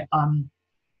of it. I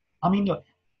mean, look,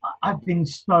 I've been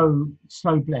so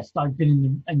blessed. I've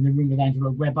been in the room with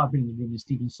Angela Webb. I've been in the room with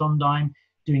Stephen Sondheim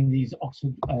doing these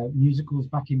Oxford musicals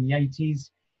back in the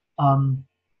 80s.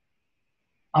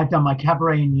 I've done my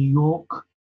cabaret in New York.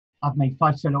 I've made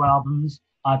 5 solo albums.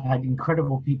 I've had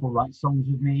incredible people write songs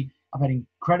with me. I've had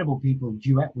incredible people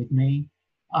duet with me.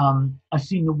 I've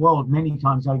seen the world many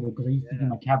times over because I used to do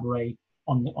my cabaret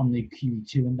on the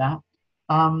QE2 and that.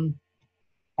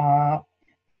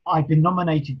 I've been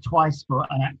nominated twice for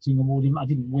an acting award. I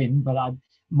didn't win, but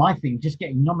my thing, just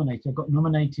getting nominated. I got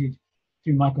nominated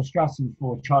through Michael Strassen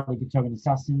for Charlie Guiteau and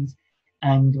Assassins,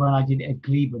 and when I did Ed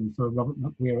Cleveland for Robert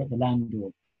McWeir at The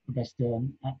Landor for Best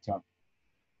Actor.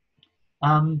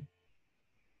 I'm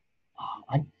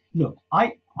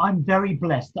very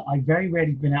blessed that I've very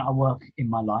rarely been out of work in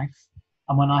my life,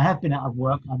 and when I have been out of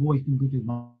work, I've always been good with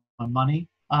my money.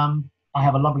 I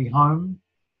have a lovely home.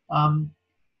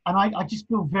 And I just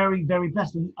feel very, very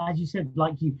blessed. And as you said,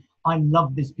 like you, I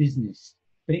love this business,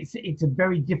 but it's a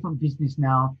very different business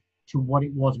now to what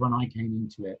it was when I came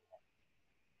into it.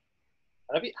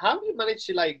 How have you managed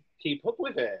to keep up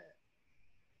with it?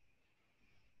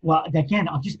 Well, again,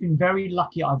 I've just been very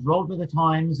lucky. I've rolled with the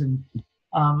times, and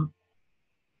I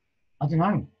don't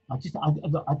know. I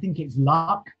think it's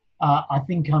luck. I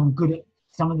think I'm good at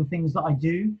some of the things that I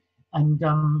do, and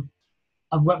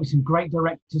I've worked with some great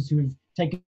directors who have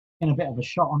taken a bit of a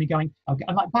shot on me, going, okay.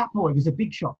 And like Bat Boy was a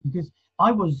big shot because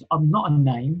I'm not a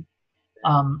name,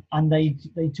 and they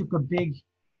took a big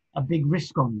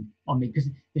risk on me because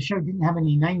the show didn't have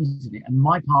any names in it, and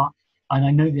my part, and I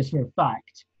know this for a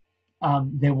fact,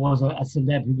 there was a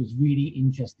celeb who was really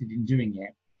interested in doing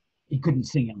it. He couldn't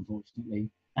sing it,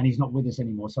 unfortunately, and he's not with us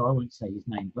anymore, so I won't say his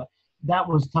name, but that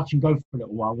was touch and go for a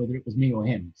little while, whether it was me or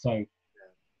him. So.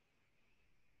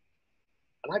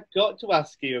 And I've got to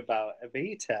ask you about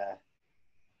Evita.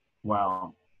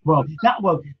 Wow. Well,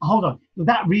 hold on.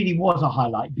 That really was a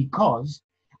highlight because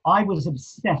I was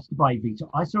obsessed by Evita.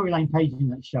 I saw Elaine Paige in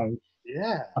that show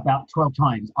about 12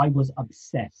 times. I was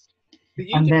obsessed.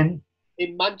 And then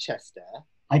in Manchester?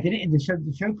 I did it in the show.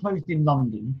 The show closed in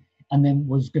London and then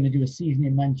was going to do a season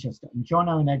in Manchester. And John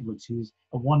Owen Edwards, who's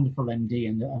a wonderful MD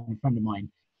and a friend of mine,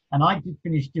 and I did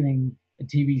finish doing a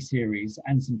TV series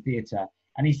and some theatre.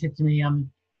 And he said to me,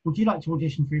 would you like to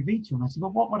audition for Evita? And I said,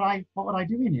 well, what would I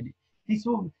do in it? He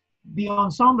saw the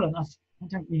ensemble, and I said, I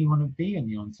don't really want to be in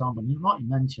the ensemble, not in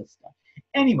Manchester.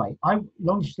 Anyway,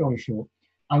 long story short,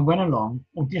 I went along,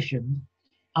 auditioned,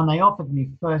 and they offered me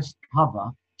first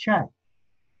cover chair.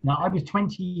 Now, I was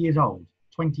 20 years old,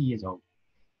 20 years old.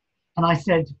 And I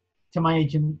said to my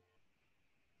agent,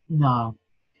 no.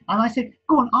 And I said,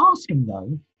 go on, ask him,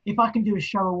 though, if I can do a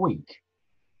show a week.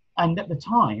 And at the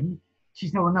time, she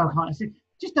said, well, no, I can't. I said,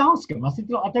 just ask him. I said,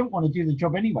 look, I don't want to do the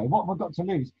job anyway. What have I got to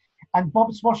lose? And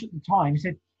Bob Swash at the time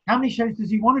said, how many shows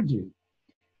does he want to do?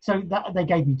 So that they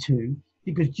gave me 2,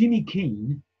 because Jimmy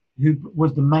Keane, who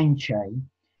was the main Che,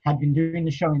 had been doing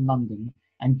the show in London,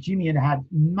 and Jimmy had had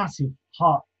massive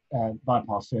heart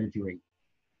bypass surgery.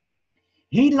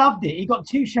 He loved it. He got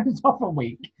 2 shows off a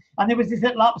week. And there was this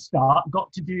little upstart,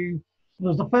 got to do, it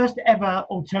was the first ever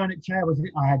alternate chair.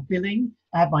 I had billing,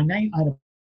 I had my name, I had a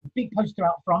big poster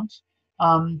out front.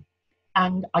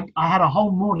 And I had a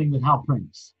whole morning with Hal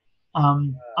Prince.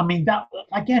 I mean, that,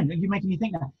 again, you're making me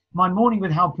think that my morning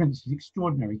with Hal Prince was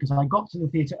extraordinary, because I got to the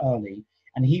theatre early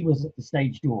and he was at the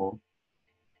stage door.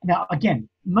 Now, again,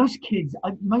 most kids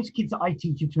that I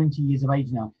teach at 20 years of age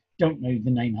now don't know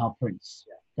the name Hal Prince.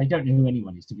 Yeah. They don't know who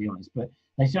anyone is, to be honest, but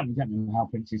they certainly don't know who Hal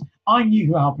Prince is. I knew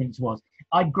who Hal Prince was.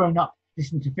 I'd grown up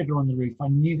listening to Fiddler on the Roof. I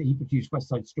knew that he produced West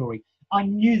Side Story. I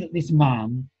knew that this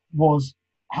man was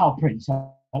Hal Prince,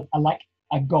 like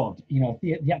a god, you know,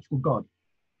 the actual god.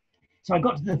 So I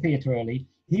got to the theatre early.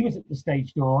 He was at the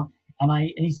stage door, and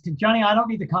he said, Johnny, I don't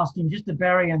need the costume, just the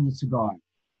beret and the cigar.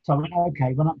 So I went,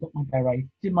 okay, went up, got my beret,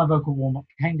 did my vocal warm-up,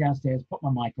 came downstairs, put my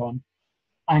mic on,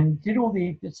 and did all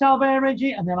the Salve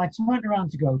Reggie, and then I turned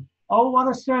around to go, oh, what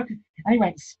a circus. And he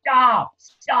went, stop.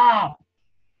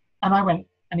 And I went,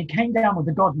 and he came down with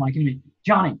the God mic, and he went,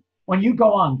 Johnny, when you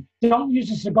go on, don't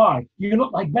use a cigar. You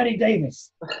look like Betty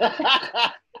Davis.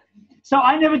 So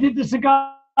I never did the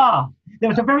cigar. There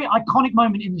was a very iconic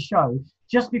moment in the show,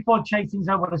 just before Chasing's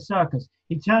over the circus.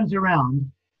 He turns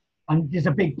around, and there's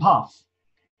a big puff.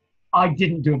 I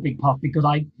didn't do a big puff because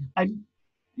I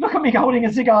look at me holding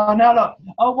a cigar now. Look,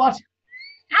 oh what?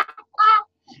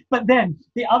 But then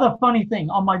the other funny thing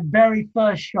on my very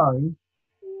first show,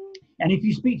 and if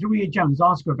you speak to Ria Jones,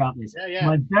 ask her about this. Yeah.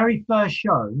 My very first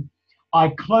show, I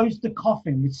closed the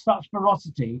coffin with such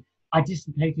ferocity, I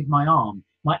dislocated my arm.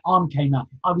 My arm came out.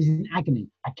 I was in agony.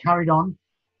 I carried on.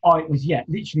 Oh, it was,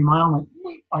 literally my arm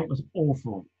went, oh, it was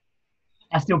awful.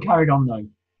 I still carried on though.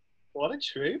 What a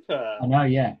trooper. I know,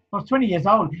 yeah. I was 20 years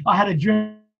old. I had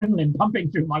adrenaline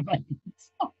pumping through my veins.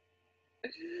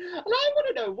 And I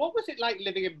want to know, what was it like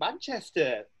living in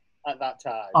Manchester at that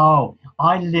time? Oh,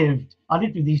 I lived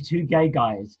with these 2 gay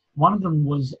guys. One of them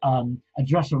was a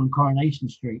dresser on Coronation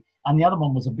Street, and the other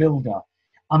one was a builder.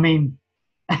 I mean,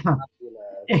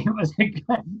 it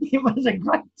was a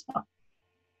great time.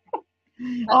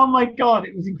 Oh my God,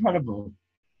 it was incredible.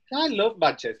 I love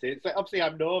Manchester. It's like, obviously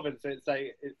I'm northern, so it's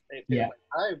like it feels like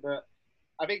home. But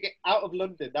I think out of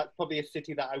London, that's probably a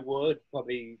city that I would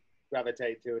probably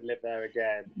gravitate to and live there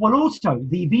again. Well, also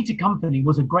the Evita company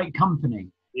was a great company.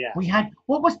 Yeah. We had,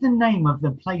 what was the name of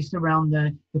the place around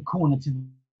the corner to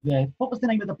the? What was the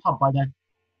name of the pub by the?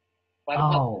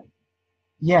 Palace?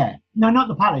 Yeah. No, not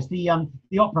the Palace. The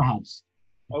Opera House.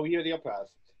 Oh, you're the Opera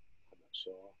House. I'm not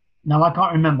sure. No, I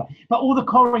can't remember. But all the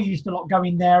choir used to go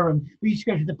in there, and we used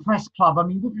to go to the press club. I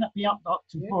mean, we could be up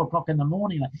to 4 o'clock in the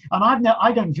morning. And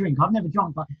I don't drink. I've never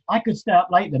drunk, but I could stay up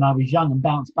late when I was young and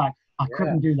bounce back. I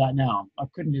couldn't do that now. Do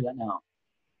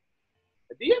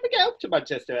you ever get up to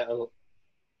Manchester at all?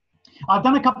 I've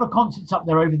done a couple of concerts up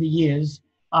there over the years.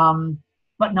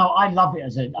 But no, I love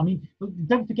it I mean,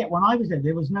 don't forget, when I was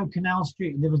there was no Canal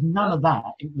Street. There was none of that.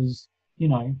 It was, you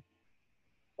know.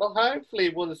 Well, hopefully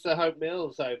once the Hope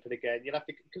Mill's open again, you'll have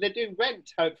to, because they're doing Rent,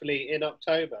 hopefully, in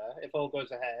October, if all goes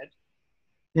ahead.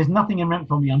 There's nothing in Rent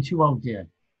for me. I'm too old, dear.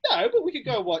 No, but we could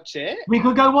go watch it. We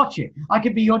could go watch it. I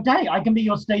could be your date. I can be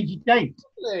your stagey date.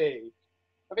 Lovely.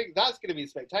 I think that's going to be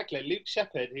spectacular. Luke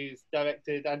Shepherd, who's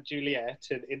directed Anne Juliet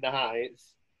and In the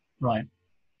Heights. Right.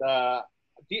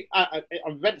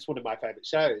 Rent's one of my favourite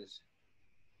shows.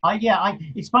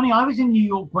 It's funny, I was in New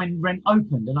York when Rent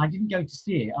opened and I didn't go to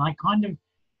see it, and I kind of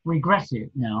regret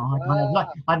it now.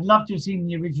 I'd love to have seen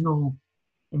the original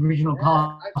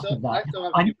cast of that.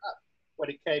 When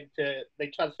it came to, they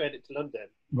transferred it to London.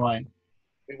 Right.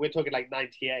 I mean, we're talking like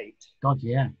 98. God,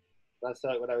 yeah. I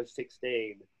saw it when I was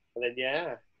 16. And then,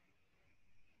 yeah.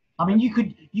 I mean, you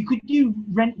could do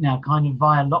Rent now kind of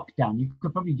via lockdown. You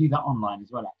could probably do that online as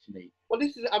well, actually. Well,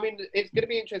 it's going to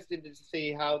be interesting to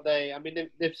see how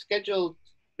they've scheduled,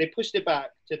 they pushed it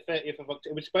back to 30th of October.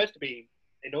 It was supposed to be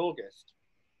in August,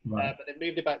 right. But they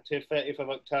moved it back to 30th of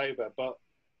October. But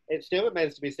it still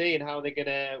remains to be seen whether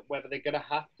they're going to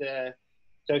have to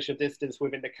social distance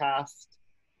within the cast.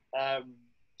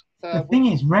 The thing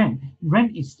is, Rent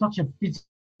is such a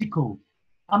physical.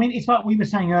 I mean, it's like we were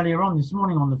saying earlier on this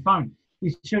morning on the phone.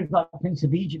 with shows like Prince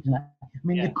of Egypt and that. I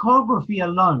mean, Yeah. the choreography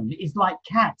alone is like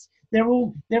Cats. They're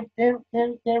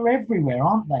everywhere,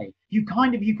 aren't they? You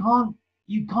can't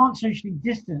socially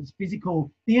distance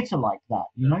physical theatre like that,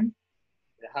 you know?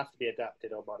 It has to be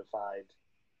adapted or modified.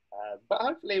 But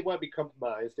hopefully it won't be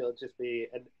compromised. It'll just be,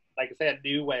 like I say, a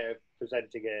new way of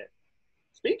presenting it.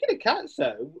 Speaking of Cats,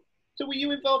 though, so were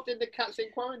you involved in the Cats in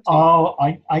Quarantine? Oh,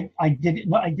 I did it.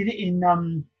 No, I did it in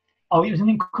oh, it was an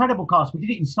incredible cast. We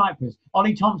did it in Cyprus.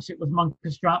 Ollie Thompson was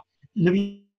Monica Strap.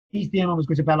 Louise Dearman was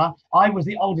Grisabella. I was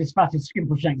the oldest, fattest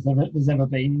Skimbleshanks there's ever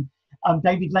been.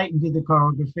 David Layton did the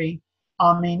choreography.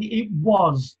 I mean, it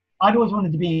was. I'd always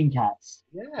wanted to be in Cats.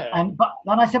 Yeah. But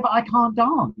then I said, but I can't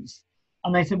dance.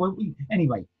 And they said, well,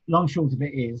 anyway, long short of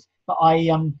it is, but I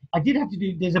did have to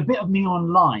do. There's a bit of me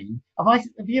online. Have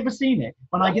you ever seen it?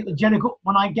 When I get the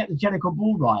Jellicle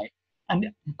ball right, and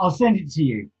I'll send it to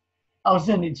you.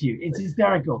 It's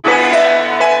hysterical.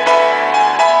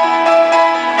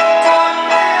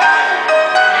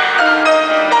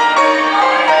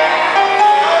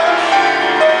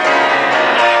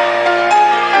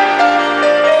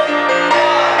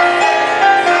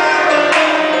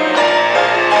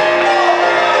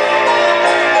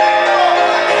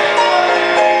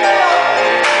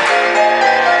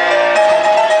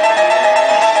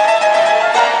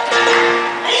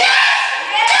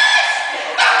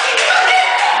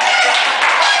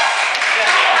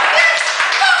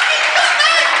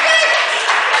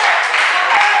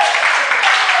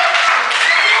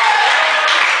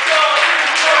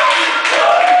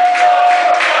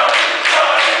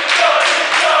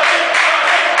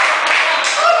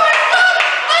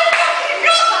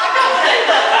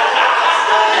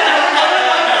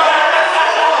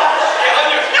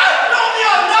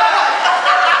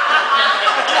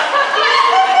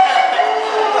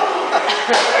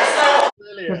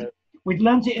 We'd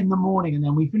learnt it in the morning and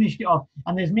then we finished it off,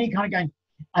 and there's me kind of going,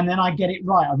 and then I get it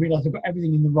right. I realise I've got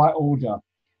everything in the right order.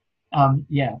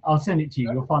 Yeah, I'll send it to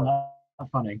you. You'll find that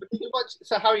funny.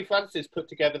 So Harry Francis put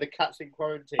together the Cats in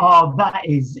Quarantine. Oh, that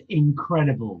is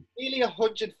incredible. Nearly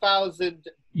 100,000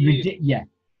 views. Yeah,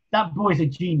 that boy's a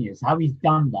genius. How he's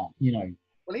done that, you know.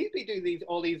 Well, he's been doing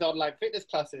all these online fitness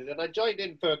classes, and I joined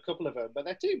in for a couple of them, but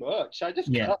they're too much. I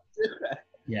just can't do it.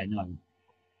 Yeah, no.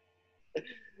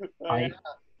 Yeah.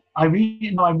 I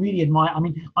really admire. I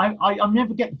mean, I'll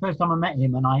never forget the first time I met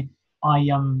him, and I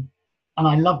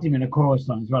loved him in a chorus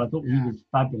line as well. I thought he was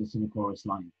fabulous in a chorus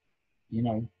line, you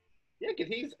know. Yeah,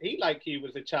 because he like you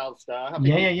was a child star.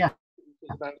 Yeah.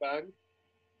 Bang, bang.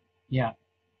 Yeah.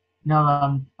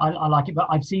 No, I like it, but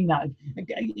I've seen that.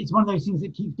 It's one of those things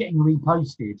that keeps getting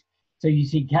reposted. So you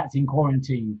see Cats in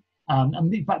Quarantine.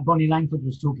 And in fact, Bonnie Langford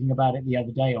was talking about it the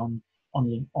other day on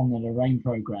the Lorraine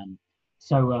programme.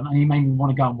 So, and he made me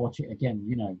want to go and watch it again,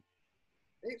 you know.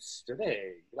 It's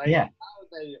stunning. Like, yeah. How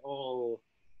they all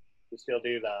still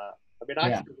do that. I mean,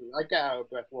 I get out of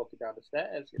breath walking down the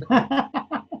stairs, you know.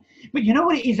 But you know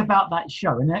what it is about that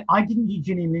show? And I didn't do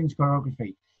Gillian Lynn's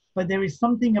choreography, but there is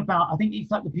something about, I think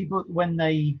it's like the people, when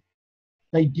they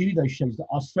do those shows that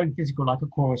are so physical, like a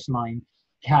chorus line,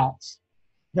 Cats,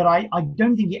 that I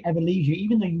don't think it ever leaves you,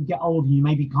 even though you get older, you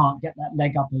maybe can't get that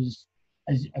leg up as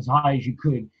high as you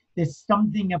could. There's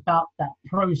something about that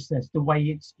process, the way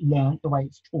it's learned, the way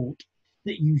it's taught,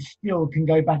 that you still can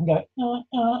go back and go,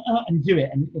 and do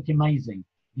it and look amazing,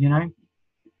 you know?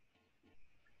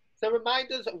 So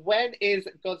remind us, when is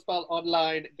Godspell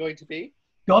Online going to be?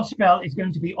 Godspell is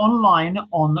going to be online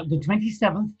on the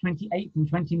 27th, 28th and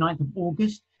 29th of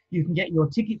August. You can get your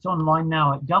tickets online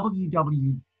now at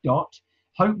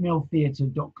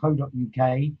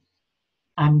www.hopemilltheatre.co.uk.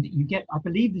 And you get, I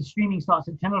believe the streaming starts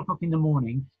at 10 o'clock in the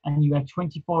morning, and you have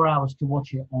 24 hours to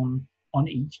watch it on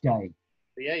each day.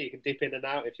 So yeah, you can dip in and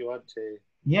out if you want to.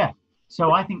 Yeah.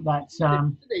 So I think that's...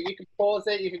 you can pause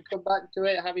it, you can come back to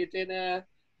it, have your dinner.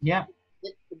 Yeah.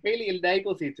 It really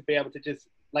enables you to be able to just,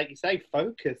 like you say,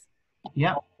 focus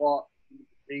on what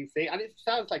you see. And it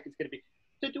sounds like it's going to be...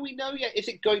 So do we know yet, is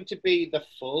it going to be the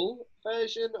full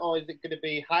version, or is it going to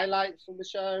be highlights from the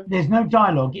show? There's no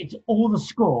dialogue. It's all the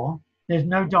score. There's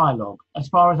no dialogue, as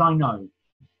far as I know.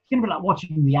 It's going to be like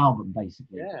watching the album,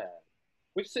 basically. Yeah.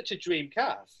 With such a dream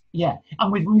cast. Yeah.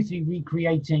 And with Ruthie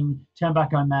recreating Turn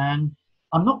Back, Oh Man.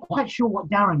 I'm not quite sure what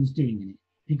Darren's doing in it,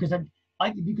 because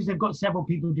because they've got several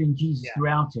people doing Jesus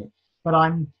throughout it. But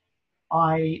I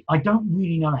don't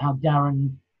really know how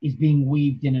Darren is being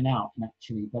weaved in and out,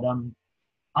 actually. But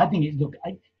I think it's,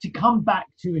 to come back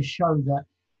to a show that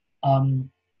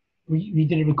we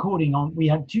did a recording on. We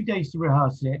had 2 days to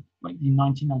rehearse it, like in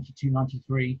 1992,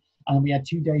 93, and then we had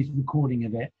 2 days recording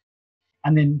of it,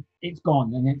 and then it's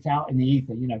gone and it's out in the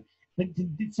ether. You know,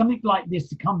 but something like this,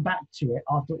 to come back to it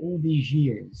after all these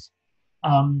years,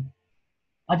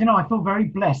 I don't know, I feel very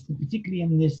blessed, particularly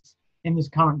in this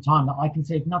current time, that I can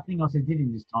say, if nothing else I did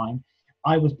in this time,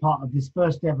 I was part of this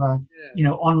first ever,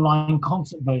 online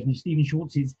concert version of Stephen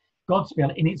Schwartz's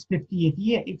Godspell in its 50th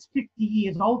year. It's 50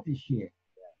 years old this year.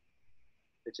 Yeah.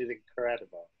 Which is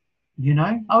incredible. You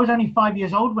know, I was only 5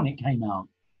 years old when it came out.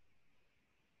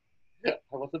 I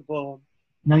wasn't born.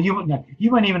 No, you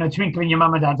weren't even a twinkle in your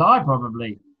mum and dad's eye,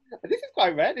 probably. This is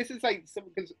quite rare. This is like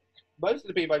because most of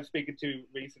the people I'm speaking to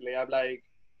recently, I'm like,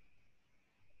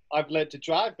 I've learned to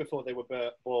drive before they were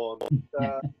born.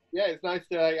 Yeah, it's nice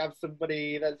to have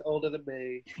somebody that's older than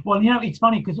me. Well, you know, it's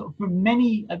funny because for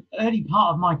many early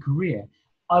part of my career,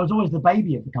 I was always the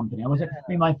baby of the company. I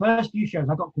mean, my first few shows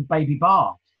I got called Baby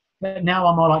Barr, but now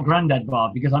I'm more like Granddad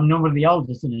Barr because I'm normally the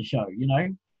oldest in the show, you know.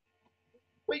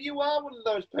 Well, you are one of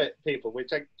those people,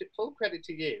 which full credit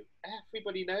to you.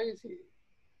 Everybody knows you.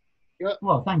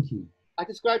 Well, thank you. I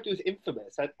described you as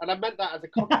infamous, and I meant that as a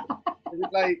compliment. It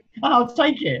was like, I'll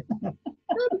take it. No,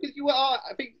 because you are.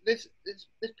 I think there's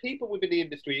people within the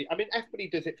industry. I mean, everybody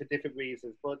does it for different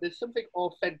reasons, but there's something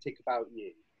authentic about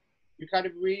you. You kind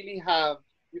of really have.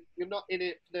 You're not in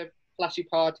it for the flashy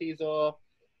parties or.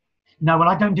 No, well,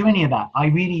 I don't do any of that.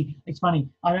 It's funny.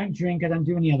 I don't drink. I don't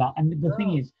do any of that. And the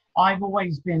thing is, I've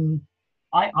always been.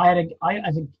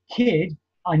 As a kid,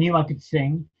 I knew I could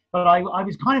sing, but I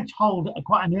was kind of told at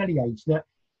quite an early age that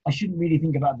I shouldn't really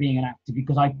think about being an actor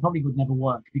because I probably would never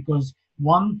work because,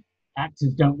 one,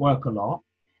 actors don't work a lot,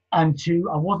 and two,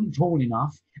 I wasn't tall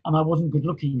enough and I wasn't good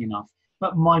looking enough.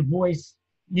 But my voice,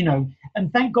 you know,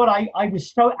 and thank God I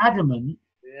was so adamant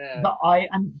that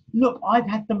and look, I've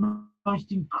had the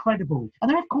most incredible, and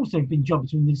then of course there have been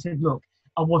jobs when they said, look,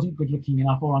 I wasn't good looking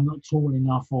enough or I'm not tall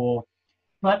enough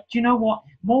but you know what,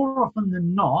 more often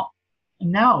than not,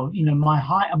 now, you know, my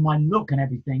height and my look and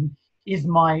everything is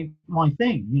my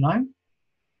thing, you know. And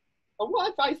what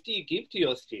advice do you give to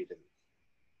your students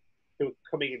who are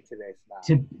coming into this now?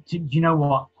 To you know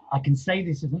what, I can say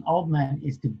this as an old man,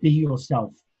 is to be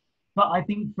yourself. But I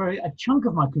think for a chunk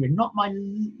of my career, not my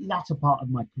latter part of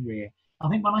my career, I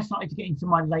think when I started to get into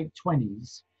my late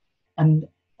 20s, and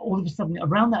all of a sudden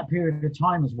around that period of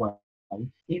time as well,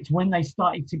 it's when they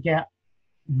started to get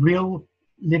real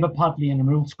Liverpudlian and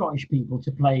real Scottish people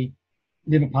to play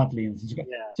Liverpudlians.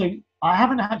 So I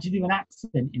haven't had to do an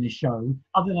accent in a show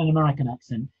other than an American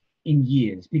accent in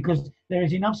years because there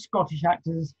is enough Scottish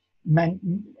actors,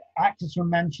 actors from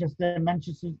Manchester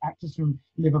actors from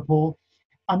Liverpool,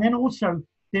 and then also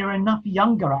there are enough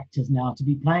younger actors now to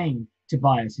be playing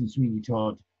Tobias in Sweeney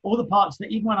Todd. All the parts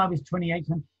that even when I was 28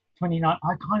 and 29,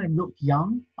 I kind of looked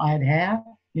young. I had hair,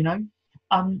 you know.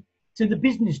 So the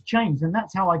business changed, and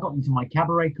that's how I got into my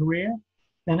cabaret career.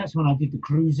 Then that's when I did the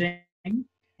cruising, and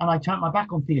I turned my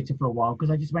back on theatre for a while because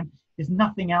I just went, there's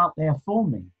nothing out there for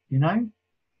me, you know.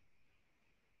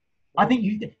 I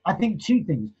think two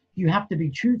things. You have to be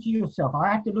true to yourself. I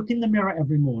have to look in the mirror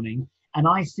every morning, and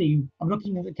I'm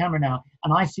looking at the camera now,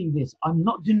 and I see this. I'm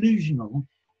not delusional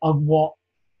of what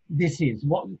this is.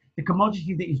 What the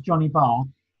commodity that is Johnny Barr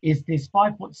is, this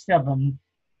 5'7",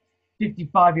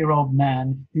 55-year-old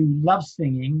man who loves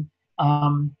singing,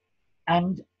 and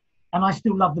I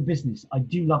still love the business. I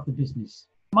do love the business.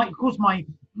 Of course,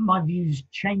 my views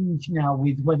change now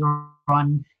with whether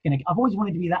I'm gonna. I've always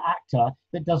wanted to be that actor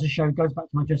that does a show, goes back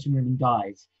to my dressing room and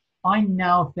dies. I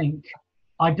now think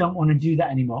I don't want to do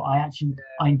that anymore. I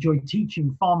enjoy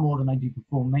teaching far more than I do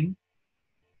performing,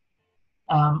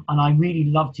 and I really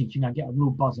love teaching. I get a real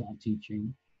buzz out of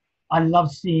teaching. I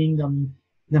love seeing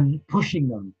them pushing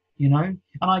them. You know,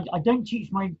 and I don't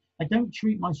treat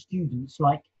my students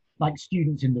like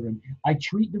students in the room. I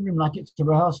treat the room like it's a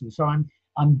rehearsal. So I'm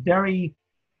very,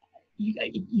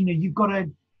 you know,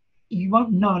 you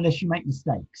won't know unless you make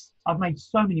mistakes. I've made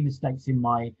so many mistakes in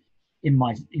my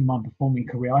performing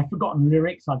career. I've forgotten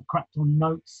lyrics. I've cracked on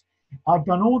notes. I've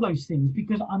done all those things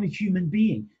because I'm a human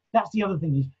being. That's the other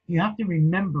thing, is you have to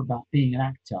remember about being an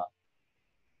actor.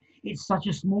 It's such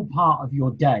a small part of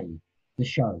your day, the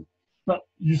show. But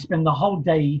you spend the whole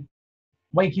day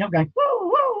waking up going, woo, woo,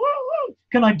 woo, woo,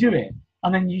 can I do it?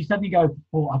 And then you suddenly go,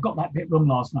 oh, I got that bit wrong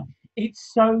last night.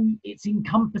 It's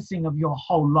encompassing of your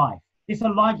whole life. It's a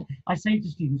life. I say to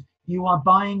students, you are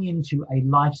buying into a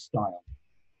lifestyle.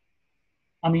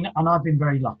 I mean, and I've been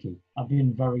very lucky.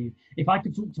 If I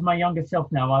could talk to my younger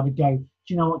self now, I would go, do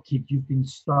you know what, kid, you've been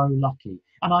so lucky.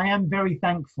 And I am very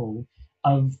thankful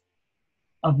of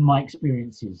my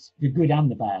experiences, the good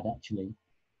and the bad, actually.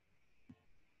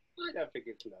 I don't think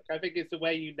it's luck. I think it's the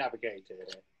way you navigated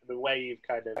it, the way you've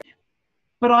kind of.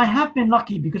 But I have been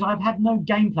lucky because I've had no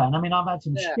game plan. I mean, I've had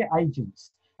some Yeah. shit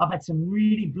agents. I've had some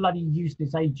really bloody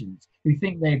useless agents who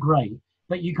think they're great.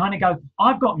 But you kind of go,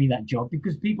 I've got me that job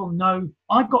because people know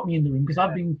I've got me in the room because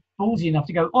I've been ballsy enough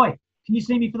to go, oi, can you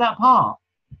see me for that part?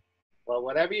 Well,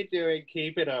 whatever you're doing,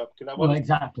 keep it up. Because I Well, want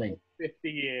exactly.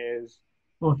 50 years.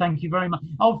 Well, thank you very much.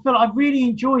 Oh, Phil, I've really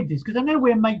enjoyed this because I know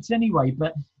we're mates anyway,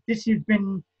 but this has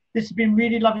been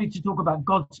really lovely to talk about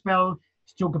Godspell,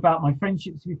 to talk about my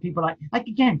friendships with people like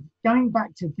again, going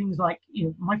back to things like, you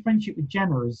know, my friendship with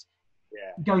Jenna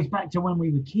goes back to when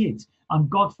we were kids. I'm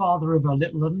godfather of a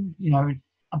little one, you know,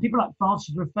 and people like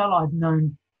Francis Ruffelle I've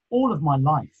known all of my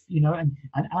life, you know, and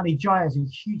Ali Jiear is a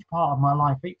huge part of my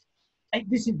life.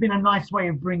 This has been a nice way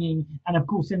of bringing, and of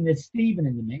course, then there's Stephen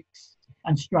in the mix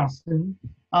and Strassen.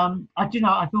 I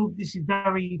feel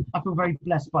very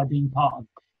blessed by being part of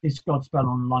this Godspell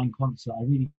online concert. I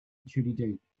really, truly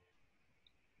do.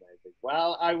 Amazing.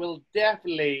 Well, I will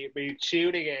definitely be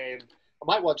tuning in. I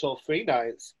might watch all 3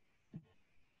 nights.